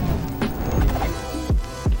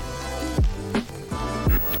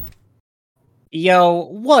Yo,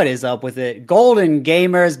 what is up with it? Golden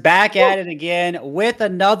Gamers back at it again with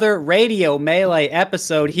another Radio Melee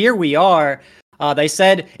episode. Here we are. They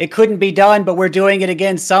said it couldn't be done, but we're doing it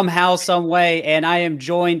again somehow, some way. And I am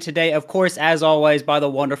joined today, of course, as always, by the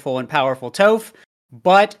wonderful and powerful Toph.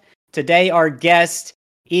 But today our guest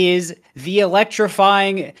is the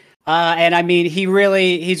electrifying. And I mean, he's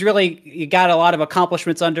really got a lot of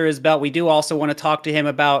accomplishments under his belt. We do also want to talk to him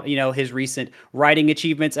about, his recent writing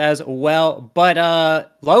achievements as well. But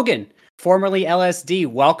Logan, formerly LSD,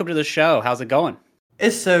 welcome to the show. How's it going?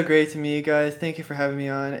 It's so great to meet you guys. Thank you for having me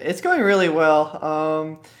on. It's going really well.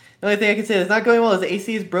 The only thing I can say that's not going well is the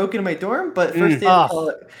AC is broken in my dorm, but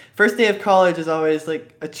first day of college is always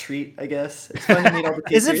like a treat, I guess. It's fun to meet all the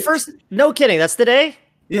teachers. Is it first? No kidding. That's today?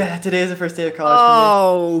 Yeah, today is the first day of college.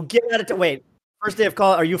 Oh, get out of it. Wait, first day of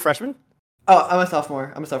college. Are you a freshman? Oh, I'm a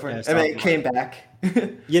sophomore. Yeah, I mean, it came back.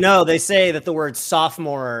 They say that the word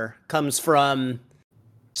sophomore comes from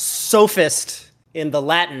sophist in the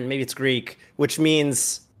Latin, maybe it's Greek, which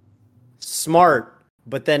means smart,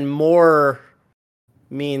 but then more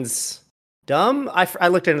means dumb. I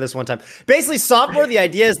looked into this one time. Basically, sophomore, the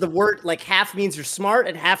idea is the word like half means you're smart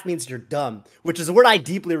and half means you're dumb, which is a word I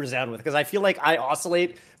deeply resound with because I feel like I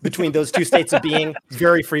oscillate between those two states of being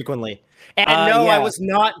very frequently. And I was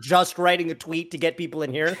not just writing a tweet to get people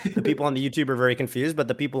in here. The people on the YouTube are very confused, but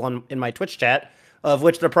the people in my Twitch chat, of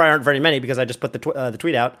which there probably aren't very many because I just put the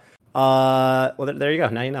tweet out. Well, there you go.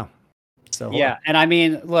 Now you know. So yeah, and I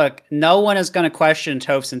mean, look, no one is going to question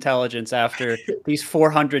Toph's intelligence after these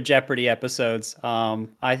 400 Jeopardy episodes.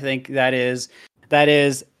 I think that is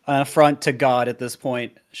an affront to God at this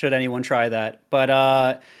point, should anyone try that. But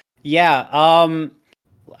I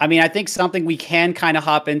mean, I think something we can kind of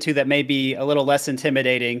hop into that may be a little less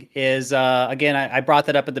intimidating is, again, I brought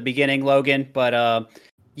that up at the beginning, Logan, but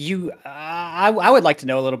I would like to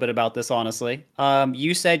know a little bit about this, honestly.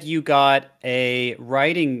 You said you got a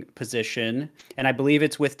writing position, and I believe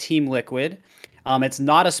it's with Team Liquid. It's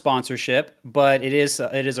not a sponsorship, but it is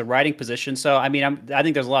a writing position. So, I mean, I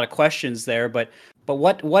think there's a lot of questions there, but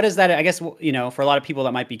what is that? I guess, for a lot of people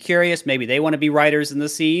that might be curious, maybe they want to be writers in the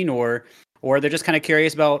scene, or they're just kind of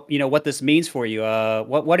curious about, what this means for you.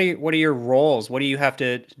 What are your roles? What do you have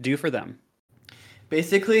to do for them?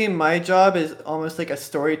 Basically, my job is almost like a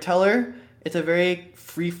storyteller. It's a very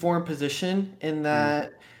free-form position in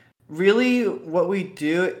that really what we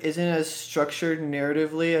do isn't as structured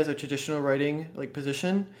narratively as a traditional writing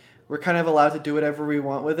position. We're kind of allowed to do whatever we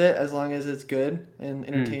want with it as long as it's good and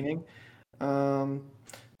entertaining.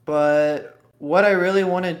 But what I really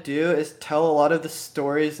want to do is tell a lot of the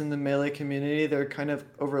stories in the Melee community that are kind of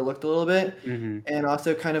overlooked a little bit, and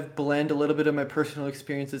also kind of blend a little bit of my personal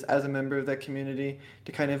experiences as a member of that community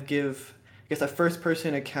to kind of give, I guess, a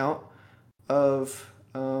first-person account of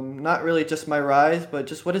not really just my rise, but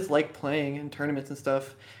just what it's like playing in tournaments and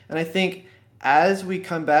stuff. And I think as we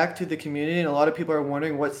come back to the community and a lot of people are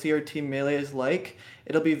wondering what CRT Melee is like,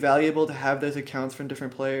 it'll be valuable to have those accounts from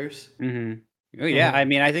different players. Oh, yeah, I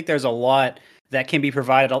mean, I think there's a lot that can be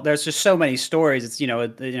provided. There's just so many stories. It's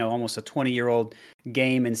almost a 20-year-old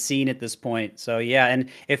game and scene at this point. So yeah, and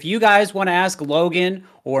if you guys want to ask Logan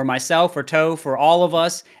or myself or Toph or all of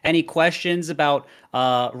us any questions about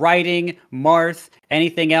writing, Marth,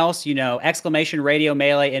 anything else, !Radio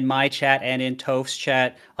Melee in my chat and in Toph's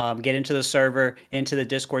chat. Get into the server, into the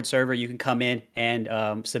Discord server. You can come in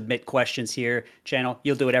and submit questions here. Channel,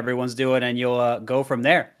 you'll do what everyone's doing, and you'll go from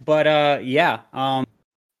there. But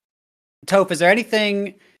Toph, is there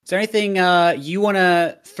anything you want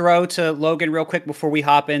to throw to Logan real quick before we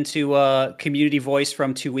hop into community voice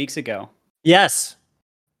from 2 weeks ago? Yes.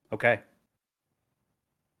 Okay.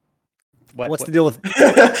 What's the deal with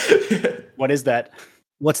what is that?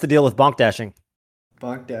 What's the deal with bonk dashing?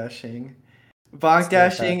 Bonk dashing. Bonk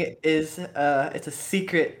dashing is it's a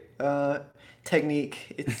secret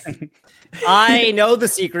technique. I know the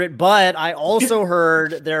secret, but I also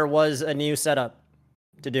heard there was a new setup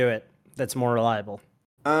to do it that's more reliable.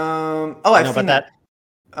 I've seen that.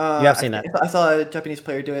 You have seen that. I saw a Japanese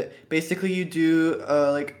player do it. Basically, you do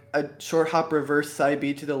a short hop reverse side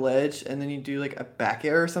B to the ledge, and then you do like a back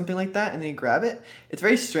air or something like that, and then you grab it. It's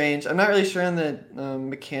very strange. I'm not really sure on the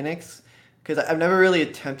mechanics because I've never really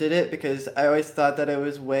attempted it because I always thought that it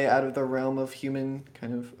was way out of the realm of human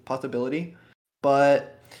kind of possibility.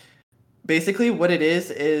 But basically, what it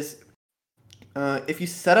is if you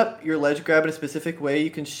set up your ledge grab in a specific way, you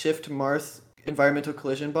can shift Marth's environmental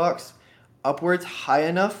collision box upwards high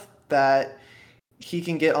enough that he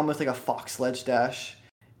can get almost like a fox ledge dash.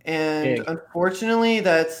 And unfortunately,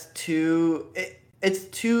 it's too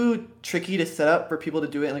tricky to set up for people to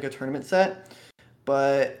do it in like a tournament set.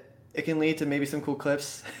 But it can lead to maybe some cool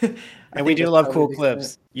clips. And we do love cool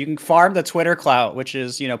clips. You can farm the Twitter clout, which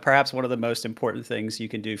is, perhaps one of the most important things you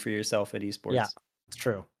can do for yourself in esports. Yeah, it's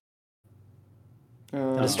true.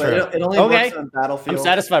 That's true. It only works on Battlefield. I'm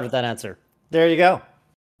satisfied with that answer. There you go.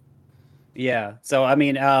 Yeah. So, I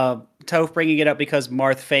mean, Toph bringing it up because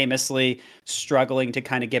Marth famously struggling to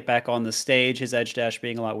kind of get back on the stage, his edge dash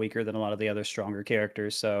being a lot weaker than a lot of the other stronger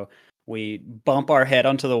characters. So we bump our head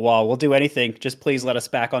onto the wall. We'll do anything. Just please let us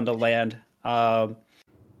back onto land. So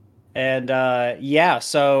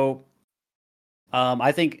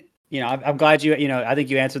I think, I'm glad I think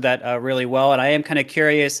you answered that really well. And I am kind of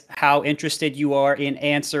curious how interested you are in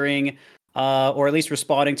answering or at least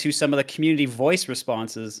responding to some of the community voice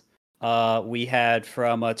responses we had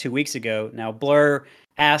from 2 weeks ago. Now, Blur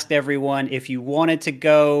asked everyone if you wanted to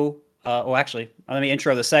go. Actually, let me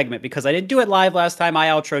intro the segment because I didn't do it live last time. I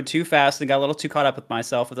outroed too fast and got a little too caught up with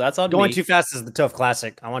myself. But that's on me. Going too fast is the Toph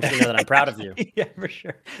classic. I want you to know that I'm proud of you. Yeah, for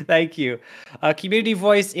sure. Thank you. Community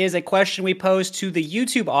voice is a question we pose to the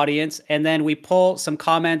YouTube audience, and then we pull some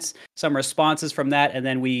comments, some responses from that, and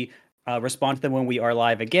then we respond to them when we are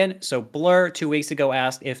live again. So Blur 2 weeks ago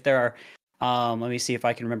asked if there are, let me see if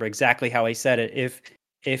I can remember exactly how he said it.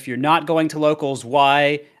 If you're not going to locals,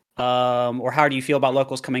 why? Or how do you feel about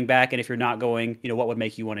locals coming back? And if you're not going, what would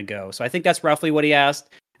make you want to go? So I think that's roughly what he asked.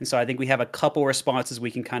 And so I think we have a couple responses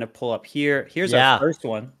we can kind of pull up here. Here's our first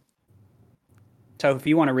one. So if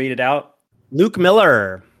you want to read it out. Luke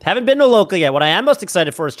Miller. Haven't been to a local yet. What I am most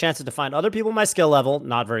excited for is chances to find other people my skill level,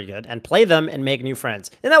 not very good, and play them and make new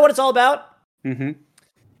friends. Isn't that what it's all about? Mm-hmm.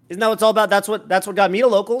 Isn't that what it's all about? That's what got me to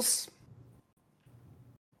locals.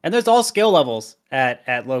 And there's all skill levels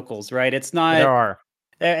at locals, right? It's not. There are.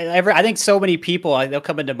 I think so many people, they'll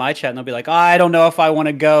come into my chat and they'll be like, I don't know if I want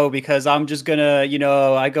to go because I'm just going to,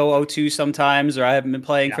 I go O2 sometimes, or I haven't been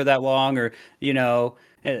playing for that long, or,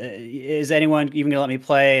 is anyone even going to let me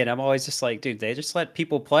play? And I'm always just like, dude, they just let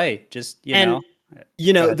people play. Just, know.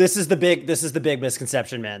 This is the big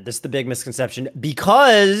misconception, man. This is the big misconception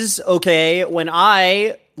because, okay, when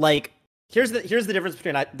I here's the difference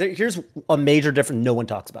between, here's a major difference. No one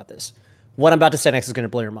talks about this. What I'm about to say next is going to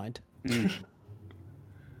blow your mind.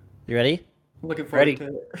 You ready? I'm looking forward to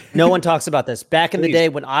it. No one talks about this. Back in the day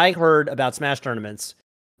when I heard about Smash tournaments,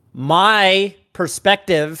 my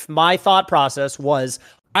perspective, my thought process was,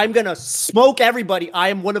 I'm going to smoke everybody. I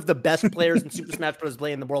am one of the best players in Super Smash Bros.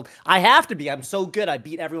 Play in the world. I have to be. I'm so good. I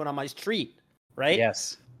beat everyone on my street, right?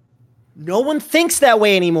 Yes. No one thinks that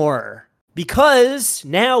way anymore. Because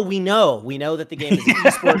now we know that the game is an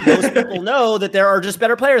esport. Most people know that there are just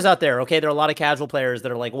better players out there. Okay, there are a lot of casual players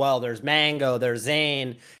that are like, well, there's Mango, there's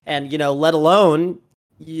Zane, and let alone,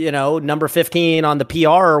 number 15 on the PR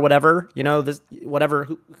or whatever,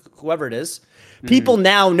 whoever it is. Mm-hmm. People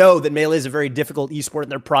now know that Melee is a very difficult esport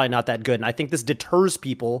and they're probably not that good. And I think this deters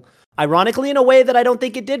people, ironically, in a way that I don't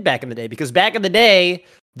think it did back in the day. Because back in the day,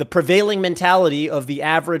 the prevailing mentality of the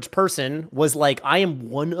average person was like, I am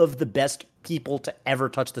one of the best people to ever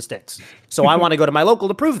touch the sticks. So I want to go to my local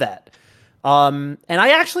to prove that. And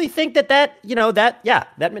I actually think that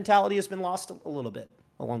mentality has been lost a little bit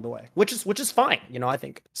along the way, which is fine. I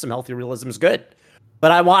think some healthy realism is good.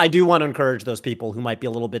 But I do want to encourage those people who might be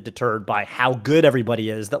a little bit deterred by how good everybody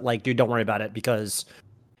is that dude, don't worry about it because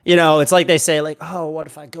it's like they say, oh, what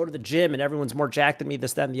if I go to the gym and everyone's more jacked than me,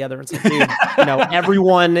 this, that, and the other? It's like, dude,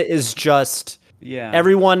 everyone is just, they're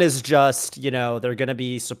going to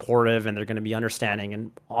be supportive and they're going to be understanding.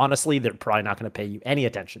 And honestly, they're probably not going to pay you any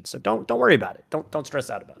attention. So don't worry about it. Don't stress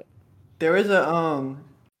out about it. There was a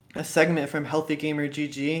segment from Healthy Gamer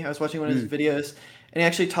GG. I was watching one of his videos and he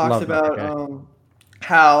actually talks about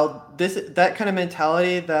how that kind of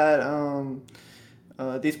mentality that,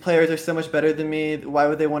 these players are so much better than me, why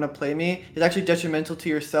would they want to play me, is actually detrimental to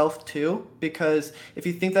yourself too. Because if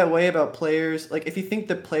you think that way about players, if you think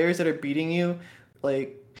the players that are beating you,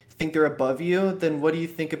 think they're above you, then what do you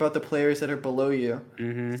think about the players that are below you?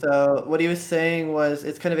 Mm-hmm. So what he was saying was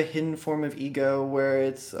it's kind of a hidden form of ego where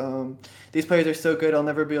it's, these players are so good, I'll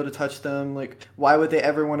never be able to touch them. Why would they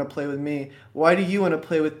ever want to play with me? Why do you want to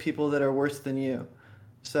play with people that are worse than you?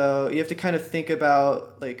 So you have to kind of think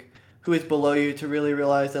about, who is below you to really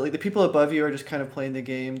realize that the people above you are just kind of playing the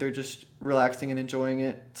game. They're just relaxing and enjoying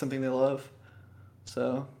it, something they love.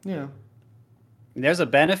 So, There's a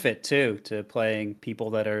benefit too to playing people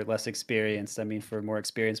that are less experienced. I mean, for more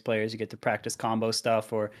experienced players, you get to practice combo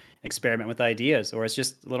stuff or experiment with ideas, or it's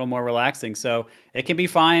just a little more relaxing. So it can be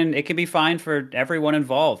fine. It can be fine for everyone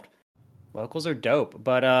involved. Locals are dope,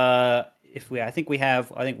 but I think we have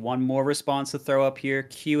one more response to throw up here.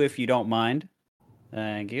 Q, if you don't mind.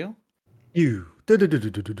 Thank you. You. I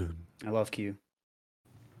love Q.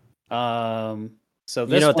 So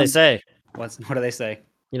this You know what they say? What do they say?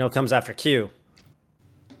 You know what comes after Q?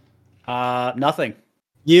 Nothing.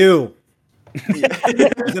 You.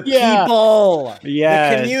 The Yeah. People.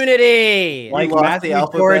 Yes. The community. Like lost Matthew the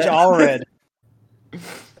alphabet. George Allred.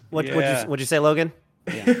 What'd you say, Logan?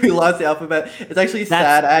 We lost the alphabet. It's actually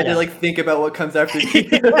sad. I had to think about what comes after Q.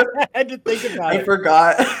 I had to think about I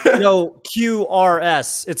forgot. No,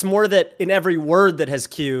 QRS. It's more that in every word that has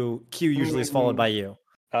Q usually is followed by U.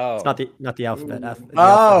 Oh. It's not the alphabet.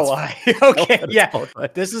 Okay, yeah.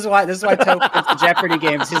 This is why Toph gets the Jeopardy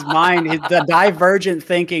games. His mind, the divergent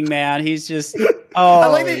thinking, man. He's just. I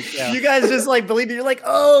like that you guys just like believe it. You're like,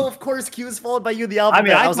 oh, of course Q is followed by U. The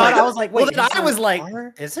alphabet. I mean, I was like, wait. Well, then I was like,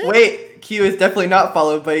 is it? Wait, Q is definitely not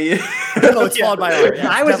followed by you. No, it's followed by R. Yeah,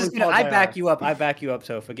 I was just gonna. I back you up,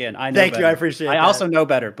 Toph. Again, I know. Thank better. you. I appreciate it. I also know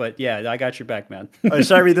better, but yeah, I got your back, man.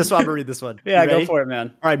 Should I read this one? I'm gonna read this one. Yeah, go for it,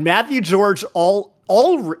 man. All right, Matthew George, all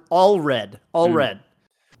red.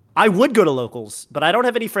 I would go to locals, but I don't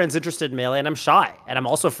have any friends interested in Melee, and I'm shy, and I'm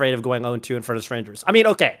also afraid of going 0-2 in front of strangers. I mean,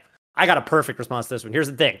 okay, I got a perfect response to this one. Here's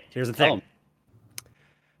the thing.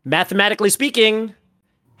 Mathematically speaking,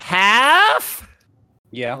 half.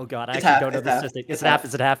 Yeah. Oh God, I actually don't know the statistic. Is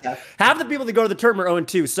it half? Half the people that go to the tournament are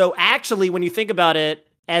 0-2. So actually, when you think about it,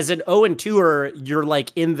 as an 0-2er, you're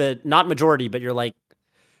like in the not majority, but you're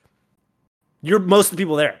most of the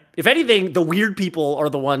people there. If anything, the weird people are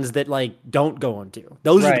the ones that like don't go on to.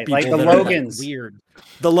 Those are the people like the that Logans. Are, like, weird.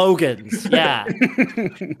 The Logans, yeah.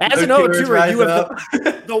 As an 0-2er, you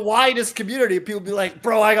have the widest community. People be like,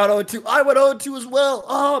 bro, I got 0-2. I went 0-2 as well.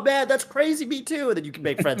 Oh man, that's crazy. Me too. And then you can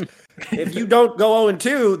make friends. If you don't go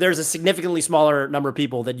 0-2, there's a significantly smaller number of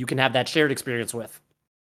people that you can have that shared experience with.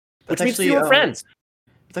 Which means fewer friends.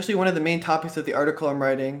 It's actually one of the main topics of the article I'm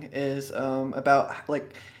writing is about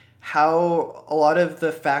like how a lot of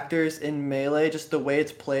the factors in Melee, just the way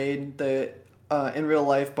it's played, the in real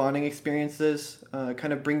life bonding experiences,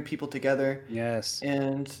 kind of bring people together. Yes.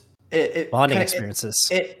 And it bonding experiences.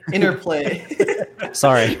 It interplay.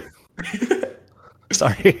 Sorry. It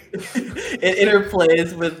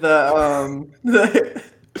interplays with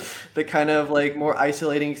the kind of like more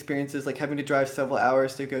isolating experiences, like having to drive several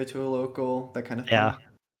hours to go to a local, that kind of thing.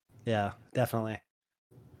 Yeah, definitely.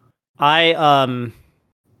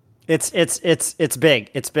 It's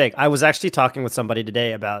big. It's big. I was actually talking with somebody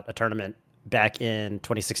today about a tournament back in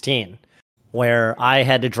 2016 where I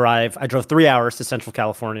drove 3 hours to Central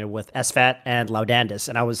California with SFAT and Laudandis,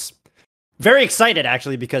 and I was very excited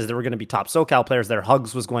actually because there were going to be top SoCal players there.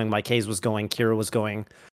 Hugs was going, Mike Hayes was going, Kira was going,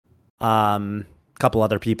 a couple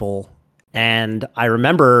other people. And I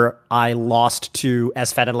remember I lost to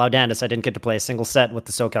SFAT and Laudandis. I didn't get to play a single set with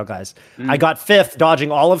the SoCal guys. I got 5th,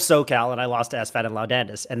 dodging all of SoCal, and I lost to SFAT and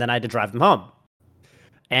Laudandis. And then I had to drive them home.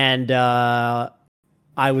 And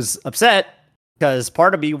I was upset because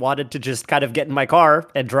part of me wanted to just kind of get in my car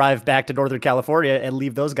and drive back to Northern California and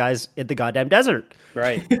leave those guys in the goddamn desert.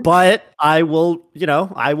 Right. But I will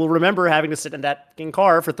remember having to sit in that fucking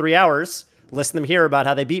car for 3 hours, listen to them hear about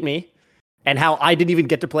how they beat me. And how I didn't even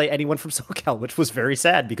get to play anyone from SoCal, which was very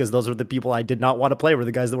sad because those were the people I did not want to play, were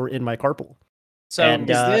the guys that were in my carpool. So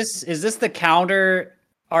is this the counter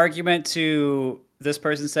argument to this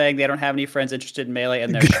person saying they don't have any friends interested in Melee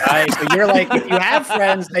and they're shy? So you're like, if you have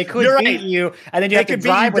friends, they could beat you, and then you have to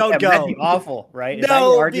drive with them. That'd be awful, right?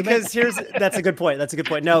 No, because that's a good point.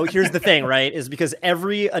 No, here's the thing, right? Is because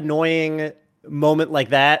every annoying moment like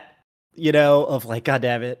that, of like, God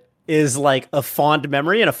damn it, is like a fond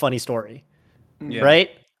memory and a funny story. Yeah. Right?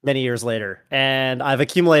 Many years later. And I've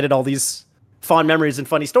accumulated all these fond memories and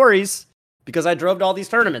funny stories because I drove to all these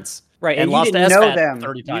tournaments. Right. And you lost didn't to know them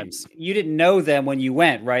 30 times. You didn't know them when you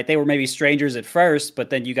went, right? They were maybe strangers at first, but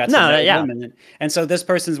then you got to know them. And so this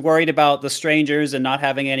person's worried about the strangers and not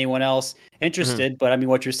having anyone else interested. Mm-hmm. But I mean,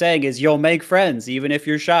 what you're saying is you'll make friends even if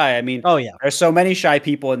you're shy. I mean, there's so many shy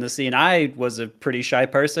people in the scene. I was a pretty shy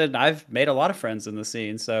person. I've made a lot of friends in the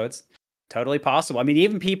scene. So it's totally possible. I mean,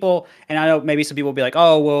 even people, and I know maybe some people will be like,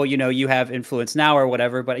 oh, well, you have influence now or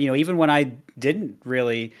whatever. But, even when I didn't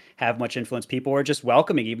really have much influence, people were just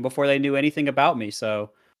welcoming even before they knew anything about me.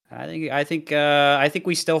 So I think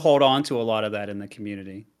we still hold on to a lot of that in the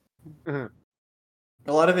community. Mm-hmm.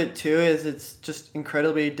 A lot of it, too, is it's just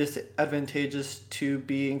incredibly disadvantageous to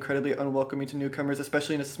be incredibly unwelcoming to newcomers,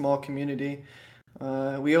 especially in a small community.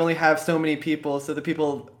 We only have so many people, so the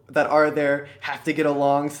people that are there have to get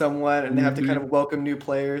along somewhat, and they have to kind of welcome new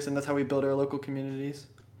players, and that's how we build our local communities.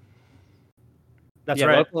 That's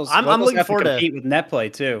right. I'm locals looking have forward to to. compete with net play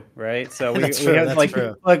too, right? So we, That's we true, have that's like,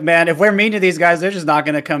 true. look, man, if we're mean to these guys, they're just not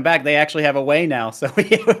going to come back. They actually have a way now, so we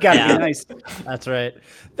got to Yeah. be nice. That's right.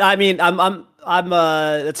 I mean,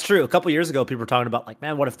 that's true. A couple years ago, people were talking about like,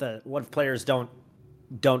 man, what if players don't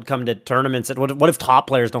come to tournaments? And what if top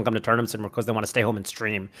players don't come to tournaments anymore because they want to stay home and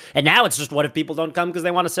stream? And now it's just what if people don't come because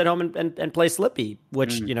they want to sit home and play Slippy,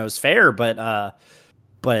 which is fair, but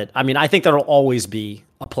I mean, I think there'll always be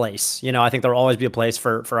a place. I think there'll always be a place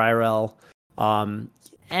for IRL.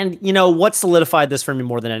 And what solidified this for me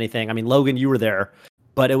more than anything? I mean, Logan, you were there,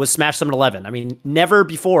 but it was Smash Summit 11. I mean, never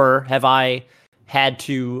before have I had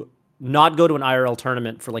to not go to an IRL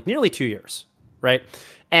tournament for like nearly 2 years, right?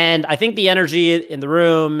 And I think the energy in the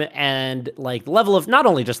room and like the level of, not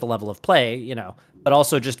only just the level of play, but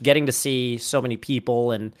also just getting to see so many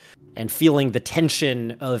people and feeling the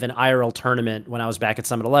tension of an IRL tournament when I was back at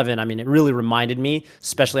Summit 11. I mean, it really reminded me,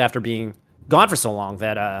 especially after being gone for so long,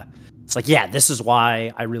 that it's like, yeah, this is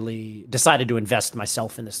why I really decided to invest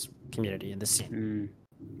myself in this community, in this scene.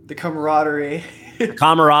 The camaraderie.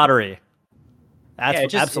 Camaraderie. It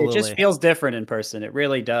just Absolutely. feels different in person. It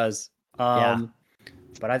really does. Yeah.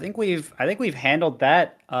 But I think we've handled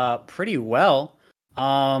that pretty well.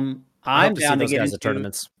 I'm down to get into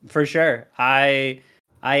tournaments for sure. I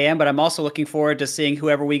am, but I'm also looking forward to seeing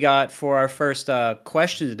whoever we got for our first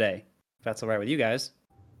question today. If that's all right with you guys.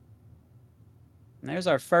 And there's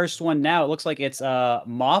our first one now. It looks like it's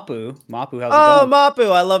Mapu. Mapu, how's it going? Mapu.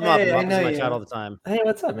 I love Mapu. Hey, Mapu's in my chat all the time. Hey,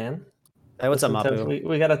 what's up, man? Hey, what's up, Listen, Mapu?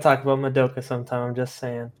 we got to talk about Madoka sometime. I'm just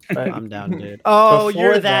saying. But I'm down, dude. Oh,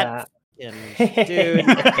 you're that. Dude,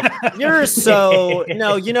 you're so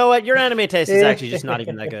no. You know what? Your anime taste is actually just not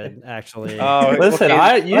even that good. Actually, listen,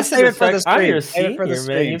 let's save it for the stream. I'm your senior,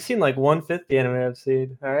 man. You've seen like 150 anime I've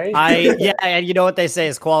seen. All right. And you know what they say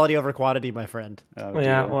is quality over quantity, my friend.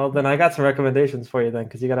 Yeah. Well, then I got some recommendations for you then,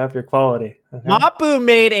 because you got to have your quality. Okay? Mapu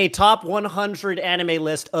made a top 100 anime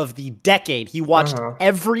list of the decade. He watched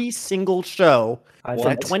every single show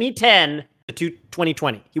from 2010 to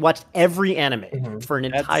 2020. He watched every anime for an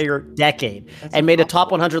entire decade and made a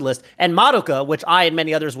top 100 list. And Madoka, which I and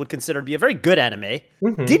many others would consider to be a very good anime,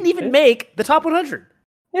 didn't even make the top 100.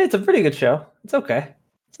 Yeah, it's a pretty good show. It's okay.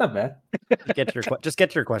 It's not bad. Just get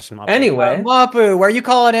to your question, Mapu. Anyway, Mapu, where are you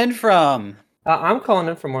calling in from? I'm calling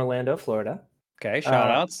in from Orlando, Florida. Okay,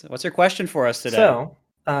 shout outs. What's your question for us today? So,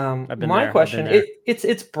 my question,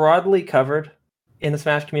 it's broadly covered in the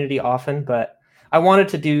Smash community often, but I wanted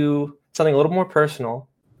to do something a little more personal.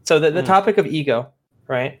 So the topic of ego,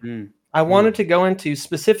 right? I wanted to go into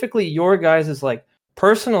specifically your guys' like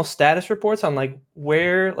personal status reports on like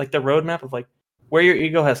where, like the roadmap of like where your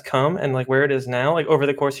ego has come and like where it is now, like over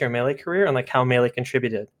the course of your Melee career, and like how Melee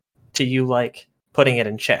contributed to you like putting it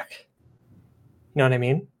in check. You know what I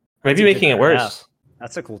mean? Maybe making it worse. Yeah.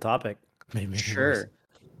 That's a cool topic. Maybe sure.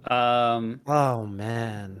 Oh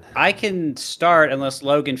man, I can start unless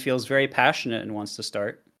Logan feels very passionate and wants to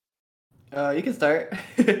start. You can start.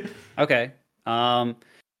 Okay.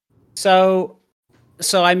 So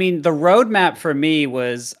I mean, the roadmap for me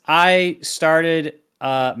was I started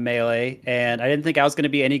Melee, and I didn't think I was going to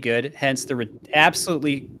be any good. Hence the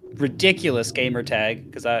absolutely ridiculous gamer tag,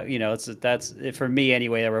 because that's for me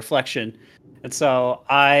anyway, a reflection. And so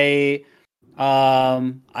I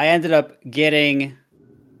ended up I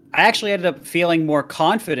actually ended up feeling more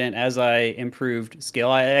confident as I improved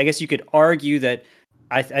skill. I guess you could argue that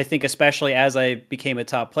I think especially as I became a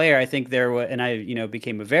top player, I think I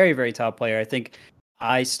became a very, very top player. I think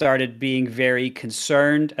I started being very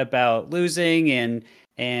concerned about losing and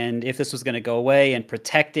if this was going to go away, and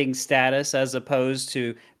protecting status as opposed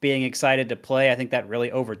to being excited to play. I think that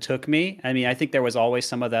really overtook me. I mean, I think there was always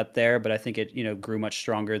some of that there, but I think it grew much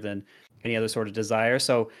stronger than any other sort of desire.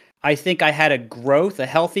 So I think I had a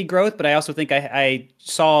healthy growth, but I also think I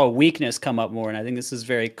saw a weakness come up more. And I think this is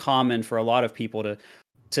very common for a lot of people to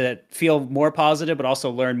feel more positive, but also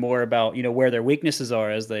learn more about, where their weaknesses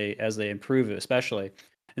are as they improve, especially.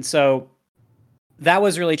 And so that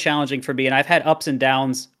was really challenging for me. And I've had ups and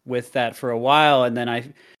downs with that for a while. And then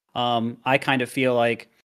I kind of feel like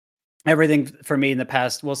everything for me in the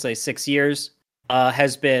past, we'll say 6 years,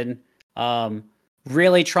 has been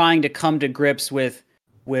really trying to come to grips with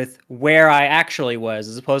where I actually was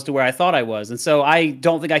as opposed to where I thought I was. And so I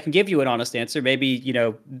don't think I can give you an honest answer. Maybe,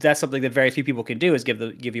 that's something that very few people can do, is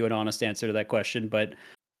give you an honest answer to that question. But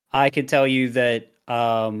I can tell you that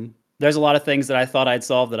there's a lot of things that I thought I'd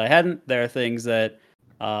solved that I hadn't. There are things that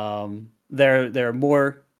there are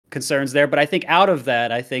more concerns there. But I think out of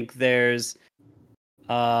that, I think there's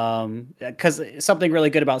Because something really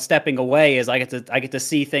good about stepping away is I get to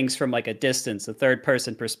see things from like a distance, a third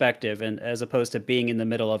person perspective, and as opposed to being in the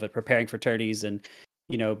middle of it, preparing for tourneys and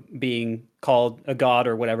being called a god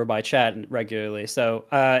or whatever by chat regularly. So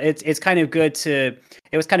it's kind of good it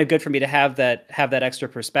was kind of good for me to have that extra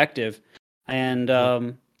perspective, and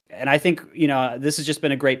I think this has just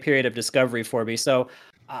been a great period of discovery for me. So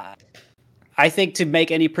I think to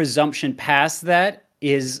make any presumption past that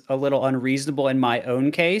is a little unreasonable in my own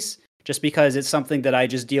case, just because it's something that I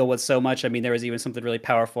just deal with so much. I mean, there was even something really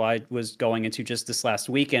powerful I was going into just this last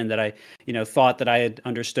weekend that I, thought that I had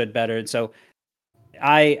understood better. And so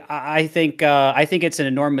I think it's an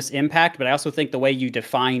enormous impact, but I also think the way you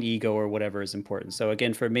define ego or whatever is important. So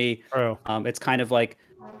again, for me, it's kind of like,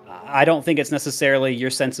 I don't think it's necessarily your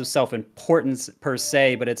sense of self-importance per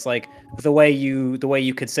se, but it's like the way you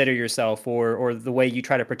consider yourself, or the way you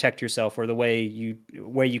try to protect yourself, or the way you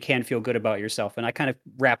can feel good about yourself. And I kind of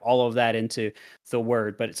wrap all of that into the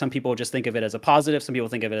word, but some people just think of it as a positive, some people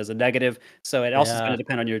think of it as a negative. So it also is going to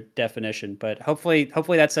depend on your definition, but hopefully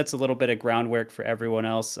that sets a little bit of groundwork for everyone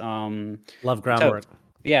else. Love groundwork.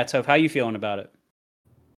 Toph, how are you feeling about it?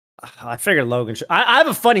 I figured Logan should. I have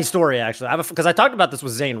a funny story, actually. Because I talked about this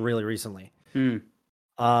with Zane really recently.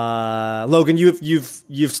 Logan,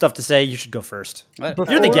 you've stuff to say. You should go first. You're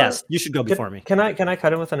the guest. You should go before me. Can I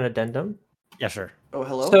cut in with an addendum? Yeah, sure. Oh,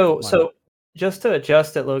 hello. So just to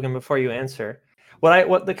adjust it, Logan, before you answer,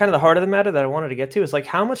 what the kind of the heart of the matter that I wanted to get to is like,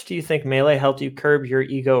 how much do you think Melee helped you curb your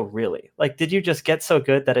ego? Really? Like, did you just get so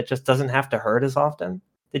good that it just doesn't have to hurt as often?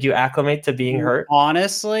 Did you acclimate to being hurt?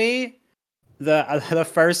 Honestly, the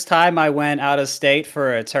first time I went out of state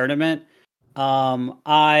for a tournament,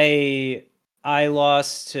 I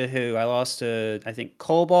lost to who? I lost to, I think,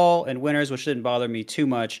 Cobalt and Winners, which didn't bother me too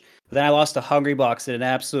much. But then I lost to Hungrybox in an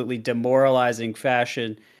absolutely demoralizing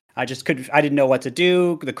fashion. I didn't know what to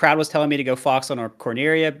do. The crowd was telling me to go Fox on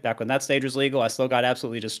Corneria back when that stage was legal. I still got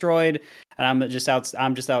absolutely destroyed, and I'm just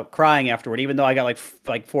out crying afterward, even though I got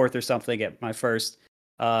like fourth or something at my first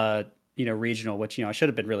regional, which I should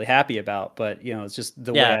have been really happy about, but it's just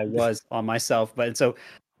the way I was on myself.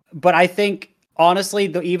 But I think honestly,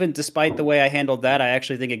 even despite the way I handled that, I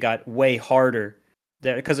actually think it got way harder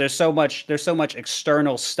there, because there's so much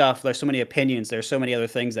external stuff, there's so many opinions, there's so many other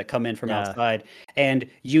things that come in from outside, and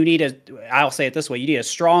you need I'll say it this way, you need a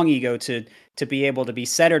strong ego to be able to be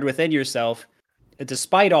centered within yourself.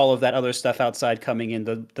 Despite all of that other stuff outside coming in,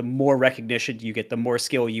 the more recognition you get, the more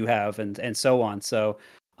skill you have, and so on. So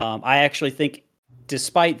I actually think,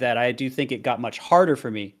 despite that, I do think it got much harder for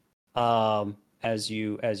me as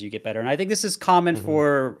you get better. And I think this is common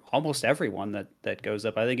for almost everyone that goes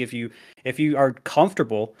up. I think if you are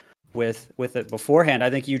comfortable with it beforehand, I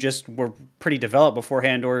think you just were pretty developed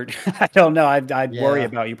beforehand, or I don't know. I'd worry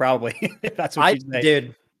about you probably. If that's what you say.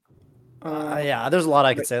 Dude. There's a lot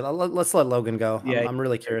I could say. Let's let Logan go. Yeah. I'm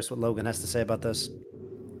really curious what Logan has to say about this.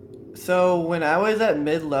 So when I was at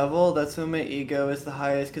mid-level, that's when my ego is the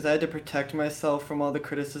highest, because I had to protect myself from all the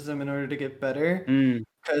criticism in order to get better.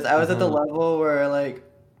 Because I was at the level where like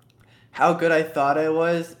how good I thought I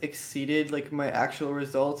was exceeded like my actual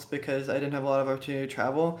results, because I didn't have a lot of opportunity to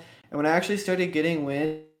travel. And when I actually started getting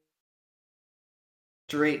wins,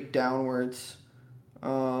 straight downwards,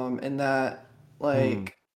 and that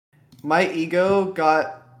like my ego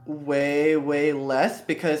got way less,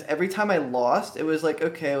 because every time I lost, it was like,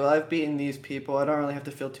 okay, well, I've beaten these people, I don't really have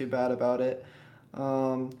to feel too bad about it.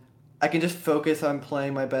 I can just focus on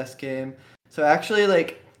playing my best game. So actually,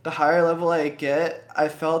 like, the higher level I get, I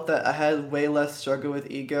felt that I had way less struggle with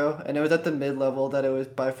ego, and it was at the mid-level that it was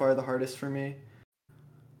by far the hardest for me.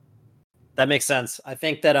 That makes sense. I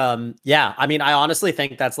think that I honestly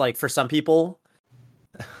think that's like, for some people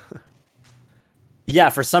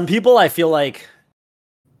for some people I feel like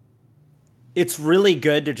it's really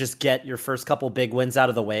good to just get your first couple big wins out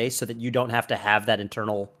of the way, so that you don't have to have that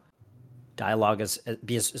internal dialogue as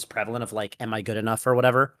prevalent of like, am I good enough or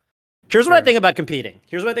whatever. Here's what I think about competing.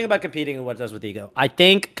 And what it does with ego. I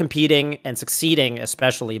think competing and succeeding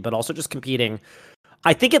especially, but also just competing,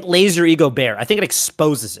 I think it lays your ego bare. I think it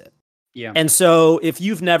exposes it. Yeah. And so if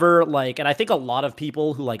you've never and I think a lot of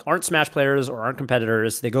people who like aren't Smash players or aren't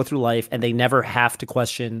competitors, they go through life and they never have to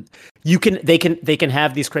question. They can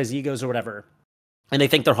have these crazy egos or whatever, and they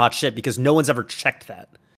think they're hot shit because no one's ever checked that,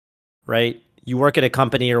 right? You work at a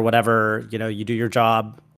company or whatever, you do your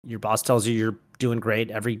job. Your boss tells you you're doing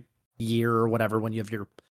great every year or whatever when you have your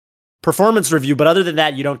performance review, but other than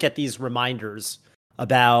that, you don't get these reminders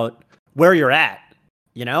about where you're at,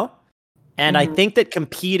 And I think that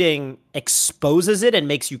competing exposes it and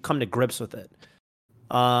makes you come to grips with it.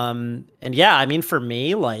 For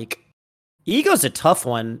me, like, Ego's a tough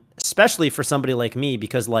one, especially for somebody like me,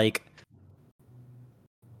 because like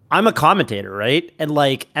I'm a commentator, right? And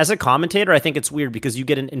like as a commentator, I think it's weird because you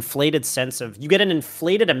get an inflated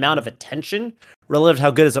amount of attention relative to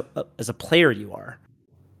how good as a player you are.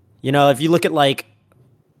 You know, if you look at like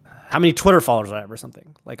how many Twitter followers I have or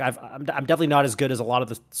something, like I'm definitely not as good as a lot of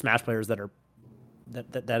the Smash players that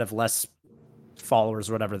have less followers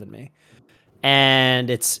or whatever than me. And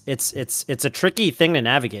it's a tricky thing to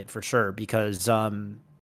navigate for sure because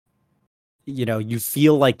you know, you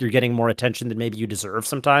feel like you're getting more attention than maybe you deserve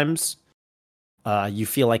sometimes. You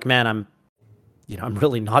feel like, man, I'm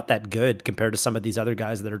really not that good compared to some of these other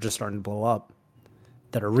guys that are just starting to blow up,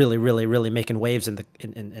 that are really, really, really making waves in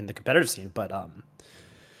the competitive scene. But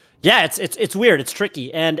yeah, it's weird, it's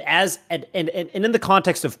tricky, and in the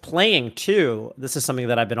context of playing too, this is something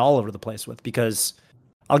that I've been all over the place with because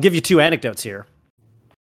I'll give you 2 anecdotes here.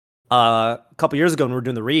 A couple years ago when we were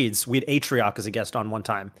doing the reads, we had Atrioc as a guest on one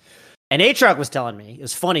time. And Atrioc was telling me, it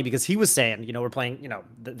was funny because he was saying, you know, we're playing, you know,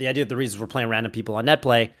 the idea of the reasons we're playing random people on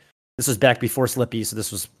netplay. This was back before Slippy, so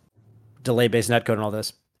this was delay-based netcode and all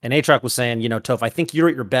this. And Atrioc was saying, you know, Toph, I think you're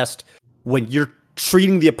at your best when you're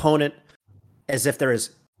treating the opponent as if there is,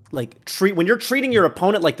 like, when you're treating your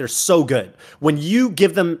opponent like they're so good. When you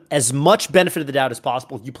give them as much benefit of the doubt as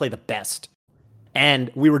possible, you play the best.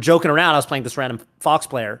 And we were joking around, I was playing this random Fox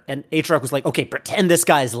player, and Atrioc was like, okay, pretend this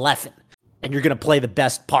guy is Leffen. And you're going to play the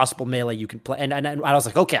best possible melee you can play. And I was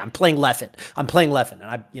like, okay, I'm playing Leffen. And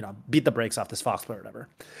I, you know, beat the brakes off this Fox player or whatever.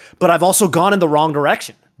 But I've also gone in the wrong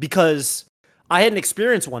direction because I had an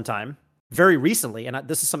experience one time very recently, and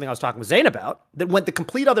this is something I was talking with Zane about, that went the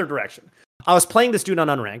complete other direction. I was playing this dude on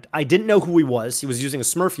Unranked. I didn't know who he was. He was using a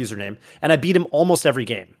Smurf username, and I beat him almost every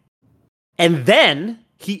game. And then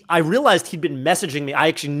I realized he'd been messaging me. I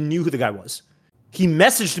actually knew who the guy was. He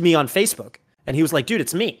messaged me on Facebook, and he was like, dude,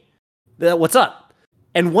 it's me. What's up?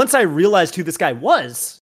 And once I realized who this guy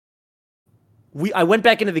was, I went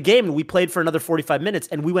back into the game and we played for another 45 minutes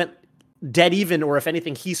and we went dead even, or if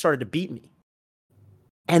anything, he started to beat me.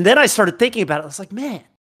 And then I started thinking about it. I was like, man,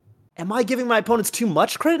 am I giving my opponents too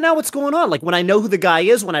much credit now? What's going on? Like when I know who the guy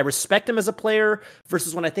is, when I respect him as a player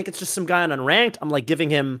versus when I think it's just some guy on Unranked, I'm like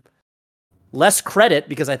giving him less credit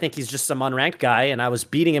because I think he's just some unranked guy and I was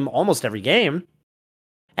beating him almost every game.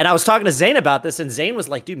 And I was talking to Zane about this, and Zane was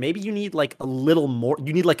like, dude, maybe you need like a little more,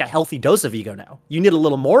 you need like a healthy dose of ego now. You need a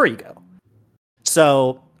little more ego.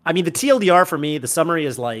 So, I mean, the TLDR for me, the summary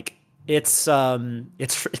is like, it's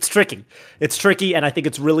tricky. It's tricky, and I think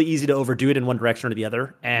it's really easy to overdo it in one direction or the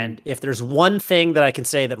other. And if there's one thing that I can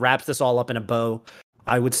say that wraps this all up in a bow,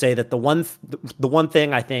 I would say that the one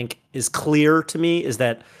thing I think is clear to me is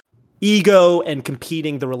that ego and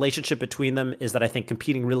competing, the relationship between them is that I think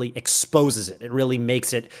competing really exposes it. It really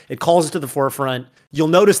makes it calls it to the forefront. You'll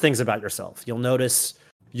notice things about yourself. You'll notice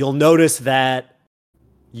that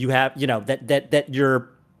you have, you know, that you're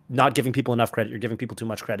not giving people enough credit. You're giving people too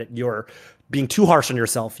much credit. You're being too harsh on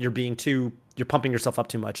yourself. You're pumping yourself up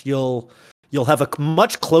too much. You'll have a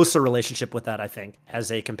much closer relationship with that, I think,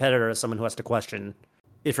 as a competitor, as someone who has to question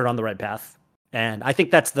if you're on the right path. And I think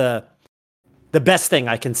that's the best thing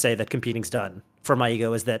I can say that competing's done for my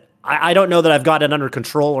ego is that I don't know that I've got it under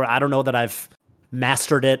control, or I don't know that I've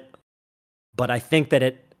mastered it, but I think that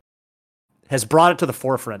it has brought it to the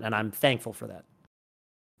forefront, and I'm thankful for that.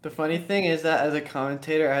 The funny thing is that as a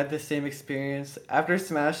commentator, I had the same experience. After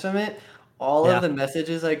Smash Summit, all of the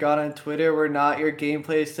messages I got on Twitter were not, your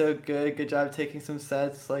gameplay is so good, good job taking some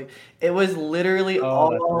sets. Like, it was literally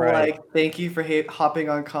like, thank you for hopping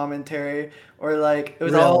on commentary, or like, it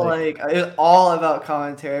was all about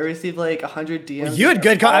commentary. I received like 100 DMs. Well, you had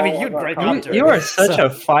good you had great commentary. You are such a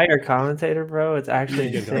fire commentator, bro. It's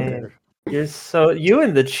actually insane. You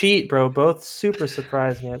and the cheat, bro, both super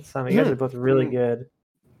surprised me at the summit. You guys are both really good.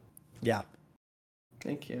 Yeah.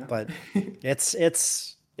 Thank you. But it's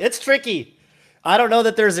tricky. I don't know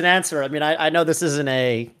that there's an answer. I mean, I know this isn't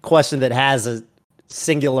a question that has a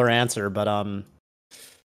singular answer, but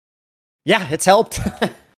yeah, it's helped.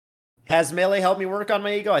 Has Melee helped me work on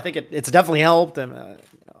my ego? I think it's definitely helped, and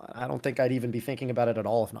I don't think I'd even be thinking about it at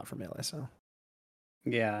all if not for Melee. So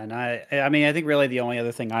yeah, and I mean, I think really the only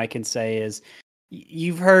other thing I can say is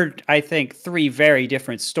you've heard, I think, 3 very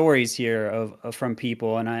different stories here of from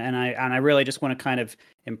people, and I really just want to kind of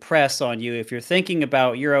impress on you, if you're thinking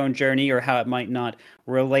about your own journey or how it might not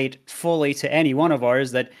relate fully to any one of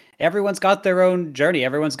ours, that everyone's got their own journey,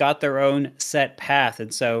 everyone's got their own set path,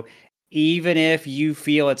 and so even if you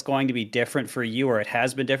feel it's going to be different for you or it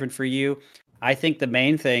has been different for you, I think the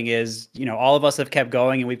main thing is, you know, all of us have kept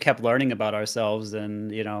going and we've kept learning about ourselves,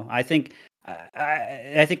 and you know, I think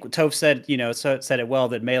I think Toph said, said it well,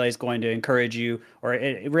 that Melee is going to encourage you, or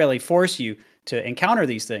it really force you to encounter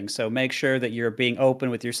these things. So make sure that you're being open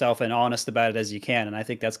with yourself and honest about it as you can. And I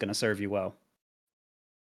think that's going to serve you well.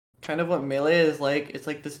 Kind of what Melee is like. It's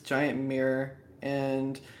like this giant mirror.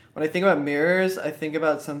 And when I think about mirrors, I think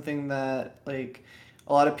about something that like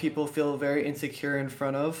a lot of people feel very insecure in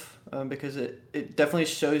front of, because it definitely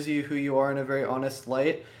shows you who you are in a very honest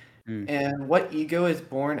light. And what ego is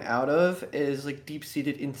born out of is like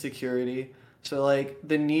deep-seated insecurity. So like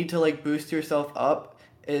the need to like boost yourself up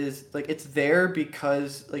is like it's there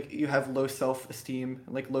because like you have low self-esteem,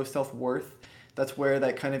 like low self-worth. That's where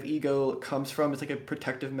that kind of ego comes from. It's like a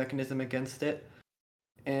protective mechanism against it.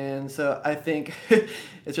 And so I think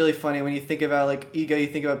it's really funny when you think about like ego, you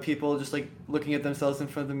think about people just like looking at themselves in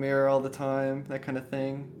front of the mirror all the time, that kind of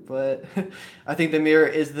thing. But I think the mirror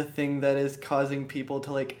is the thing that is causing people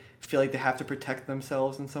to like feel like they have to protect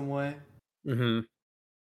themselves in some way. Mm-hmm.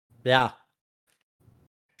 Yeah.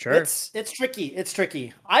 Sure. It's tricky. It's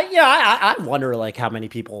tricky. I wonder like how many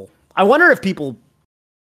people. I wonder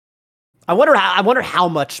how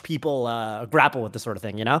much people grapple with this sort of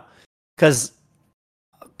thing. Because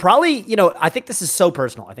probably I think this is so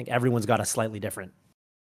personal. I think everyone's got a slightly different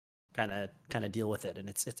kind of deal with it, and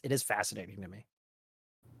it is fascinating to me.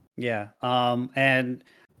 Yeah. And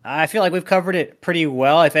I feel like we've covered it pretty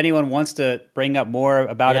well. If anyone wants to bring up more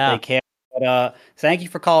about it, they can. But thank you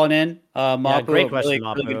for calling in, Mapu. Great question,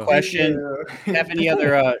 Mapu. Really good question. Do you have any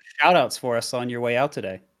other shout outs for us on your way out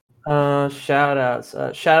today? Shout outs.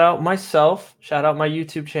 Shout out myself. Shout out my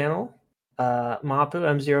YouTube channel, Mapu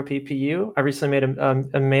M0PPU. I recently made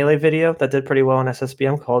a Melee video that did pretty well on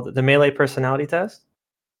SSBM called the Melee Personality Test.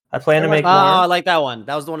 I plan to make more. I like that one.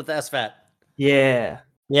 That was the one with the SFAT. Yeah.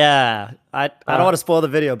 Yeah. I don't want to spoil the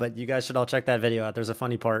video, but you guys should all check that video out. There's a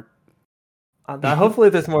funny part. Hopefully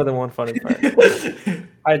there's more than one funny part.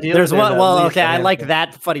 Ideally, there's one. Well, okay, I like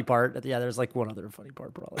that funny part. Yeah, there's like one other funny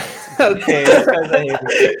part, probably. Okay, this guy's a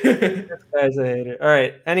hater. This guy's a hater. All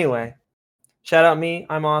right. Anyway, shout out me.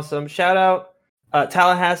 I'm awesome. Shout out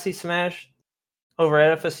Tallahassee Smash over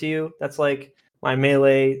at FSU. That's like my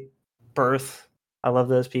Melee birth. I love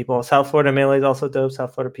those people. South Florida Melee is also dope.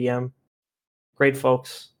 South Florida PM. Great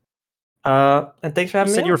folks. And thanks for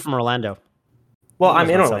having me. You said you were from Orlando. Well, I'm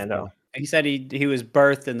in Orlando. He said he was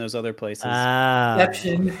birthed in those other places. I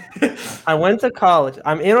went to college.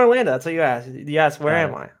 I'm in Orlando. That's what you asked. You asked, where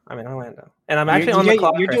am I? I'm in Orlando. And I'm actually on the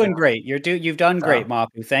clock. You're doing great. You've done great,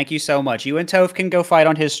 Mapu. Thank you so much. You and Toph can go fight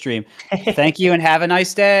on his stream. Thank you and have a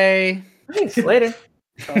nice day. Thanks. Later.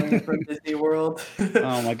 Calling from Disney World.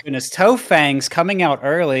 Oh my goodness. Tofang's coming out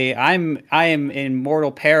early. I am in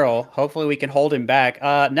mortal peril. Hopefully we can hold him back.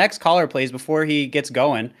 Next caller, please, before he gets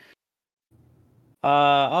going.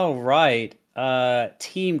 All right.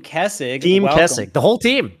 Team Kessig. Team welcome. Kessig. The whole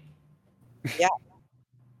team. Yeah.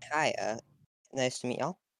 Hi. Nice to meet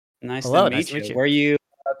y'all. Nice to meet you. Where are you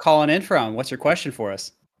calling in from? What's your question for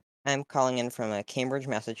us? I'm calling in from Cambridge,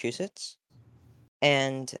 Massachusetts.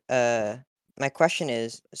 And my question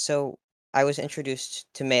is, so I was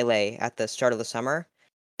introduced to Melee at the start of the summer,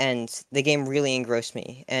 and the game really engrossed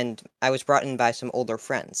me, and I was brought in by some older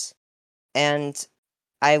friends. And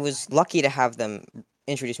I was lucky to have them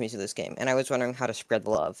introduce me to this game, and I was wondering how to spread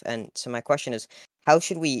the love. And so my question is, how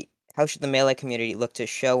should the Melee community look to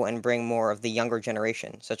show and bring more of the younger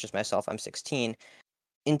generation, such as myself, I'm 16,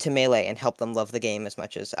 into Melee and help them love the game as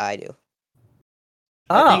much as I do?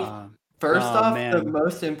 First off, the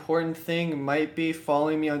most important thing might be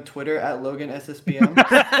following me on Twitter at Logan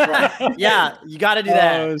SSBM. Yeah, you got to do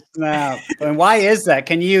that. Oh, snap. And why is that?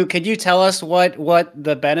 Can you tell us what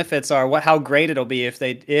the benefits are? How great it'll be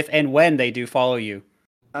if and when they do follow you?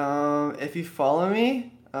 If you follow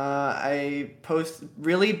me, I post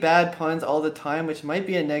really bad puns all the time, which might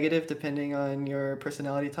be a negative depending on your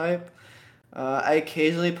personality type. I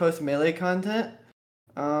occasionally post Melee content.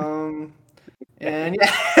 And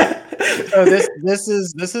yeah. So this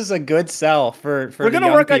is a good sell for we're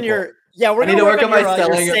gonna work on your we're gonna work on my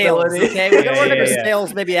selling sales. Okay, we're gonna work on your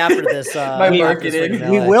sales maybe after this. My marketing.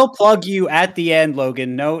 We will plug you at the end,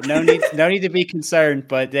 Logan. No need to be concerned.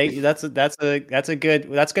 But that's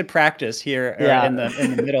good practice here in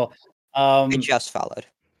the middle. I just followed.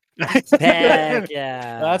 Heck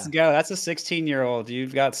yeah. Let's go. That's a 16-year-old.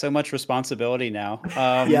 You've got so much responsibility now.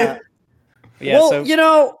 Yeah.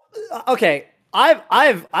 Well, okay.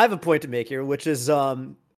 I have a point to make here, which is I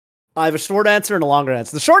have a short answer and a longer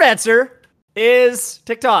answer. The short answer is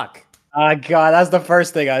TikTok. Oh god, that's the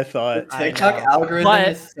first thing I thought. The TikTok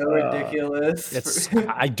algorithm is so ridiculous.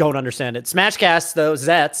 I don't understand it. Smashcast, though,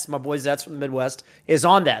 Zets, my boy Zets from the Midwest, is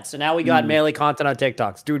on that. So now we got Melee content on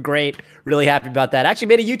TikTok. It's doing great. Really happy about that. Actually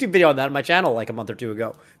made a YouTube video on that on my channel like a month or two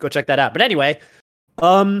ago. Go check that out. But anyway,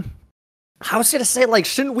 I was gonna say, like,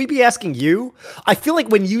 shouldn't we be asking you? I feel like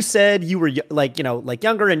when you said you were like, you know, like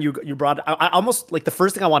younger and you brought, I almost like the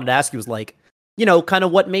first thing I wanted to ask you was like, you know, kind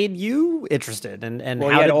of what made you interested and well,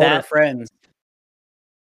 how you had did older that? friends.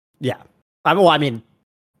 Yeah, I mean,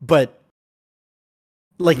 but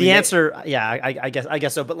like the answer, yeah, I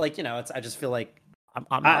guess so. But like, you know, it's I just feel like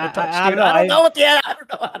I'm not touched, I dude. I don't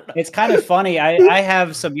know. It's kind of funny. I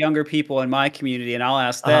have some younger people in my community, and I'll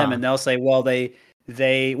ask them, and they'll say, well,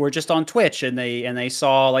 they were just on Twitch and they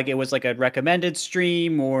saw like it was like a recommended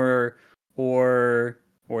stream or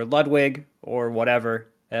Ludwig or whatever.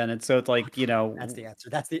 And it's like, you know, that's the answer.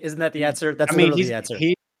 Isn't that the answer? That's literally the answer.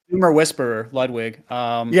 He's Boomer Whisperer, Ludwig.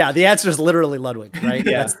 Yeah, the answer is literally Ludwig, right?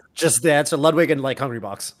 Yeah. That's just the answer. Ludwig and like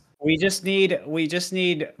Hungrybox. We just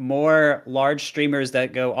need more large streamers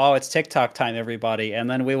that go, oh, it's TikTok time, everybody, and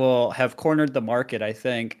then we will have cornered the market, I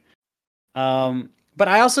think. But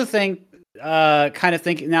I also think kind of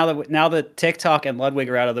think now that TikTok and Ludwig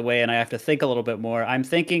are out of the way and I have to think a little bit more, I'm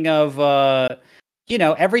thinking of you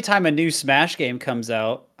know, every time a new Smash game comes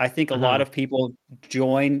out, I think a lot of people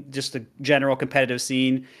join just the general competitive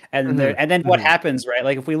scene, and then what happens, right?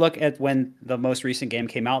 Like if we look at when the most recent game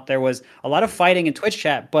came out, there was a lot of fighting in Twitch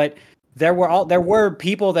chat, but there were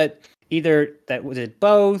people that either that did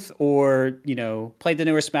both or, you know, played the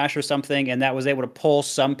newer Smash or something, and that was able to pull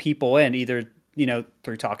some people in, either, you know,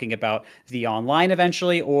 through talking about the online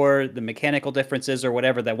eventually or the mechanical differences or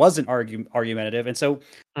whatever that wasn't argumentative. And so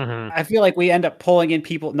I feel like we end up pulling in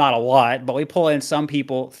people, not a lot, but we pull in some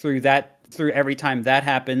people through every time that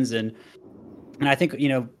happens. And I think, you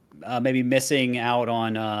know, maybe missing out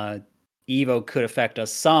on Evo could affect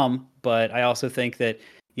us some, but I also think that,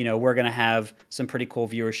 you know, we're going to have some pretty cool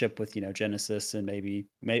viewership with, you know, Genesis and maybe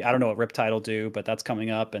I don't know what Riptide will do, but that's coming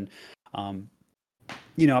up. And,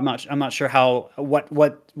 you know, I'm not sure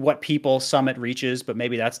what people Summit reaches, but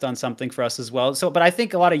maybe that's done something for us as well. So, but I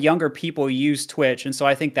think a lot of younger people use Twitch, and so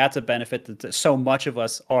I think that's a benefit that so much of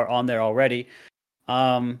us are on there already.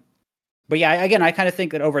 But yeah, again, I kind of